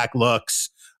yellow and black looks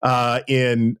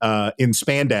in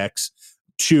spandex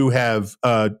to have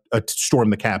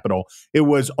stormed the Capitol. It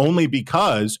was only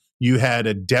because you had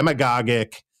a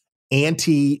demagogic,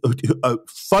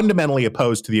 fundamentally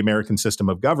opposed to the American system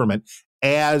of government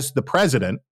as the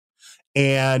president,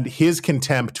 and his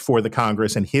contempt for the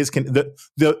Congress, and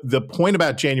the point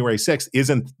about January 6th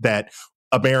isn't that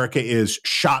America is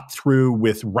shot through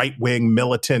with right-wing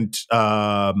militant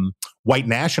white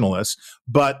nationalists,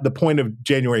 but the point of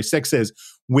January 6th is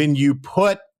when you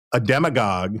put a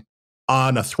demagogue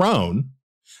on a throne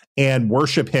and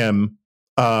worship him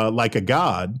like a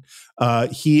god,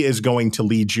 he is going to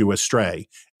lead you astray.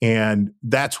 And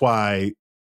that's why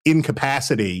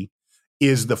incapacity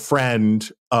is the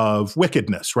friend of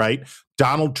wickedness, right?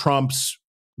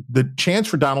 The chance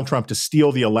for Donald Trump to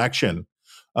steal the election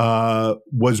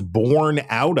was born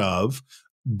out of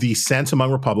the sense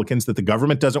among Republicans that the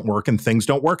government doesn't work and things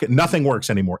don't work. Nothing works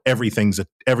anymore. Everything's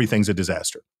a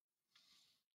disaster.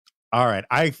 All right.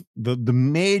 The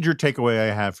major takeaway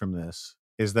I have from this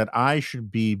is that I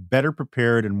should be better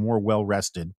prepared and more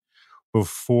well-rested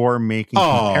before making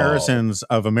comparisons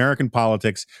of American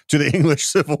politics to the English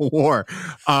Civil War.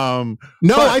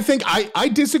 I think I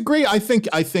disagree. I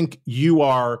think you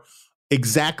are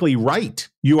exactly right.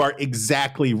 You are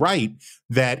exactly right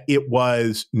that it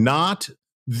was not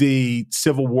the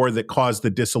Civil War that caused the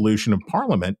dissolution of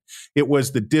Parliament. It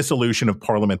was the dissolution of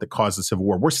Parliament that caused the Civil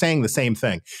War. We're saying the same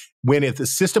thing. If the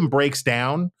system breaks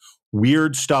down,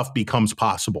 weird stuff becomes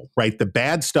possible, right? The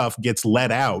bad stuff gets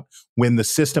let out when the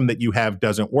system that you have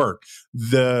doesn't work.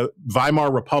 The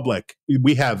Weimar Republic,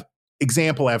 we have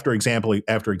example after example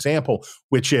after example,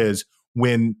 which is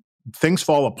when things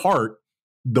fall apart,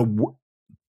 the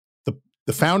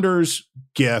founders'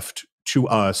 gift to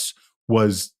us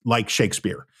was like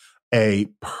Shakespeare,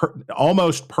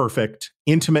 almost perfect,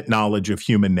 intimate knowledge of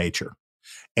human nature.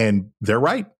 And they're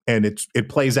right. And it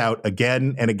plays out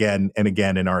again and again and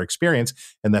again in our experience.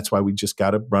 And that's why we just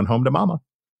got to run home to mama.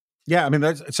 Yeah. I mean,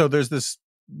 there's this,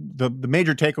 the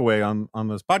major takeaway on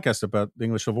this podcast about the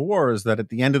English Civil War is that at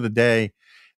the end of the day,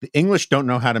 the English don't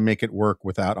know how to make it work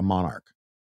without a monarch.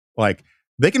 Like,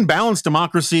 they can balance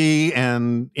democracy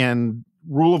and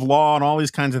rule of law and all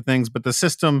these kinds of things, but the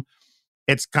system,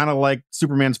 it's kind of like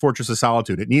Superman's Fortress of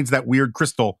Solitude. It needs that weird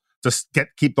crystal to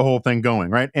keep the whole thing going,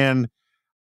 right? And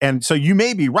so you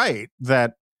may be right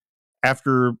that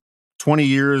after 20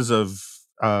 years of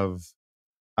duking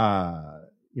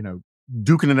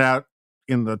it out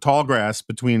in the tall grass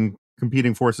between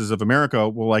competing forces of America,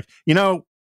 we're like,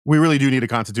 we really do need a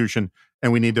constitution,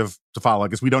 and we need to follow it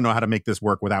because we don't know how to make this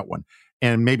work without one.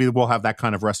 And maybe we'll have that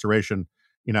kind of restoration,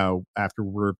 after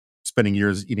we're spending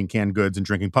years eating canned goods and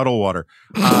drinking puddle water.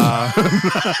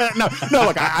 No,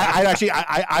 look,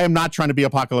 I am not trying to be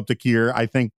apocalyptic here. I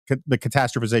think the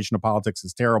catastrophization of politics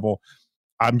is terrible.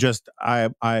 I'm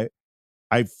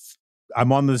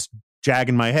on this jag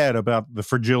in my head about the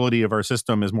fragility of our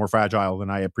system is more fragile than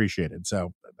I appreciated.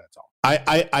 So that's all.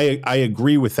 I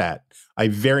agree with that. I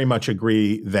very much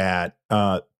agree that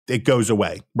it goes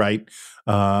away, right?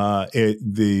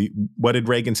 What did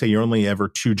Reagan say? You're only ever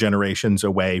 2 generations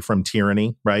away from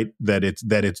tyranny, right? That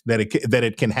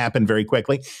it can happen very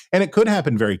quickly, and it could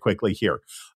happen very quickly here.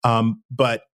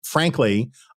 But frankly,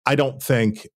 I don't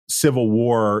think civil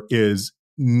war is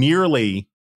nearly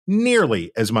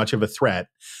as much of a threat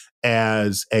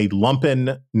as a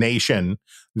lumpen nation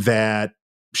that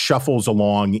shuffles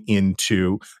along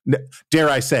into, dare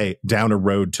I say, down a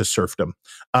road to serfdom.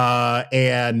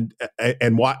 And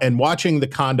watching the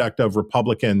conduct of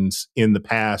Republicans in the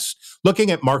past,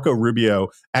 looking at Marco Rubio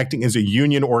acting as a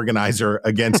union organizer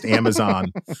against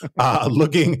Amazon,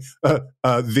 looking the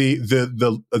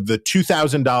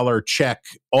 $2,000 check,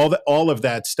 all of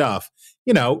that stuff,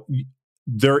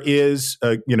 there is,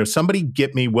 somebody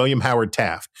get me William Howard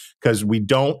Taft, because we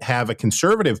don't have a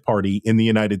conservative party in the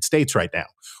United States right now.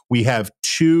 We have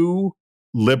 2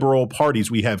 liberal parties.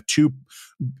 We have 2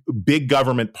 big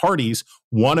government parties,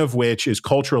 one of which is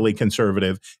culturally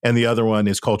conservative and the other one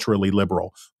is culturally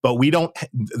liberal. But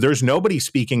there's nobody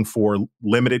speaking for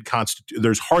limited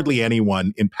there's hardly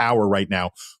anyone in power right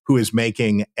now who is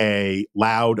making a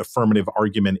loud affirmative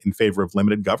argument in favor of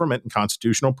limited government and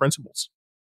constitutional principles.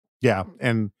 Yeah,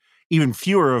 and even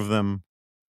fewer of them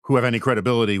who have any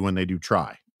credibility when they do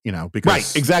try, because...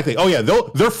 Right, exactly. Oh, yeah,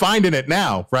 they're finding it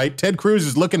now, right? Ted Cruz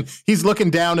is looking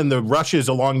down in the rushes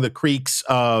along the creeks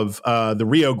of the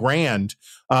Rio Grande.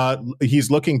 He's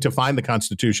looking to find the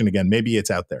Constitution again. Maybe it's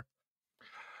out there.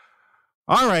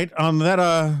 All right, on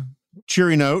that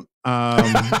cheery note,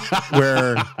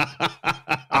 where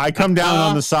I come down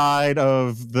on the side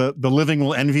of the living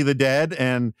will envy the dead,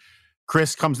 and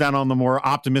Chris comes down on the more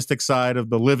optimistic side of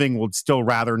the living would still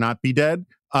rather not be dead,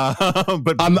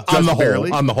 but on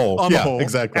the whole,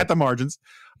 exactly, at the margins.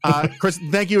 Chris,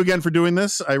 thank you again for doing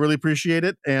this. I really appreciate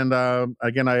it, and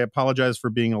again, I apologize for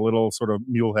being a little sort of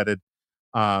mule-headed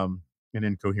and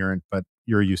incoherent, but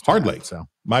you're used to hardly. That, so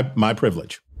my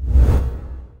privilege.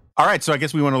 All right, so I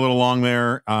guess we went a little long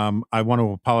there. I want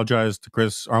to apologize to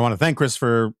Chris, or I want to thank Chris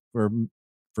for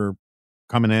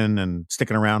coming in and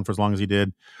sticking around for as long as he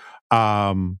did.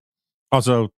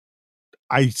 Also,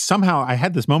 I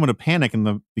had this moment of panic in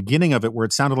the beginning of it where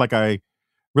it sounded like I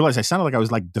was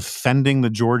like defending the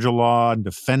Georgia law and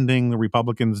defending the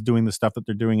Republicans doing the stuff that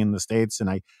they're doing in the States. And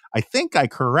I think I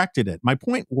corrected it. My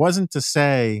point wasn't to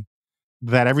say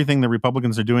that everything the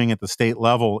Republicans are doing at the state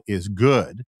level is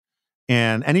good.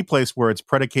 And any place where it's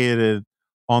predicated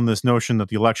on this notion that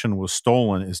the election was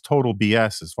stolen is total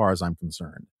BS as far as I'm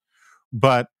concerned.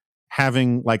 But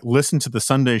having listened to the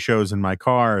Sunday shows in my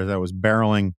car as I was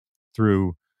barreling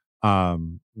through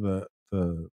the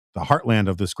heartland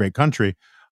of this great country,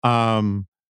 the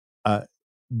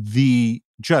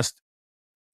just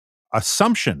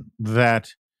assumption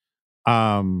that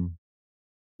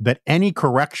any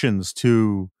corrections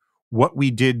to what we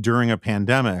did during a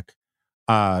pandemic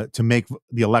to make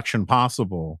the election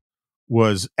possible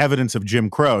was evidence of Jim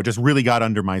Crow just really got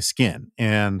under my skin.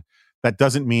 And that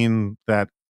doesn't mean that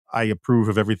I approve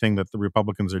of everything that the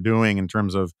Republicans are doing in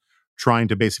terms of trying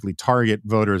to basically target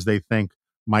voters they think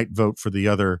might vote for the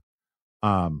other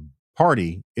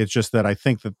party. It's just that I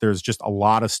think that there's just a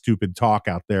lot of stupid talk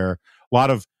out there. A lot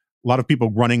of people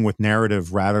running with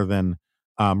narrative rather than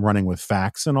running with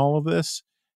facts in all of this.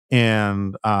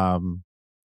 And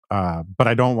but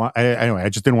I don't want. Anyway, I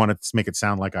just didn't want to make it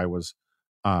sound like I was,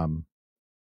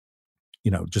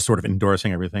 just sort of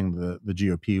endorsing everything the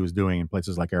GOP was doing in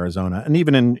places like Arizona and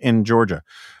even in Georgia.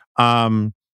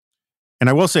 And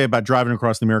I will say about driving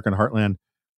across the American heartland,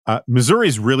 Missouri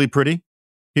is really pretty,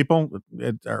 people.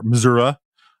 Missouri,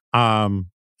 and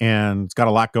it's got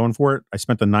a lot going for it. I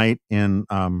spent the night in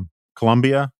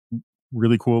Columbia,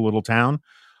 really cool little town,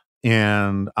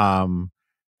 and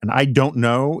I don't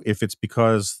know if it's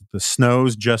because the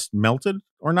snow's just melted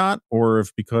or not, or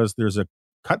if because there's a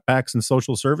cutbacks in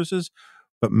social services.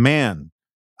 But man,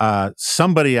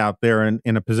 somebody out there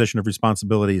in a position of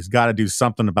responsibility has got to do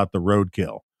something about the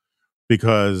roadkill.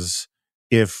 Because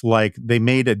if like they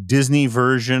made a Disney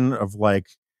version of like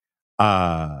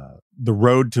the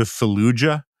Road to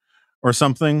Fallujah or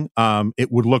something,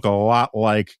 it would look a lot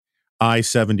like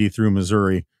I-70 through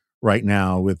Missouri right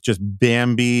now, with just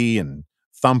Bambi and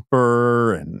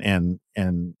Thumper and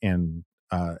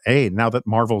hey, now that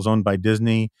Marvel's owned by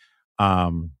Disney,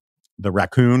 the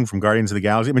raccoon from Guardians of the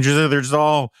Galaxy. I mean, they're just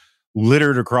all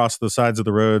littered across the sides of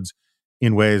the roads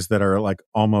in ways that are like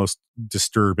almost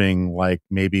disturbing, like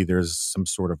maybe there's some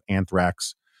sort of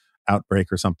anthrax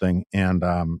outbreak or something. And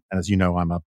as you know,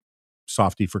 I'm a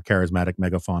softie for charismatic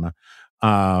megafauna.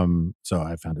 So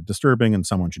I found it disturbing and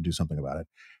someone should do something about it.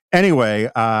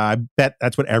 Anyway, I bet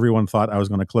that's what everyone thought I was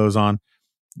going to close on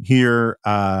here.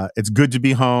 It's good to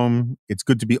be home. It's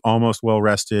good to be almost well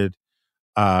rested.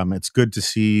 It's good to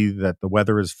see that the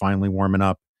weather is finally warming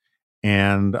up.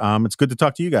 And it's good to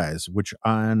talk to you guys,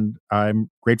 and I'm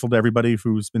grateful to everybody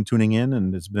who's been tuning in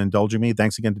and has been indulging me.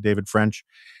 Thanks again to David French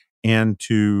and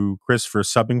to Chris for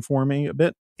subbing for me a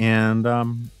bit. And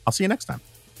I'll see you next time.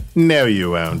 No, you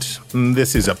won't.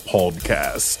 This is a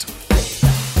podcast.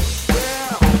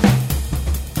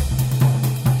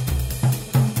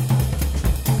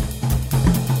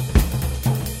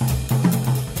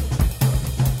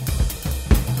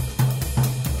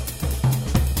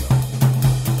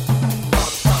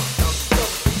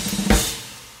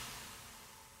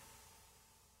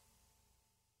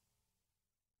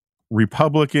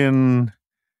 Republican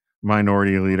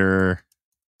minority leader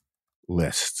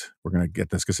list. We're going to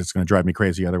get this because it's going to drive me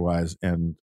crazy otherwise.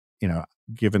 And,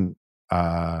 given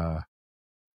how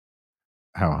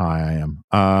high I am,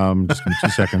 just give me 2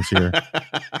 seconds here.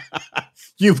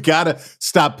 You've got to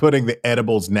stop putting the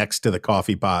edibles next to the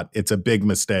coffee pot. It's a big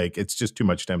mistake. It's just too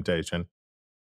much temptation.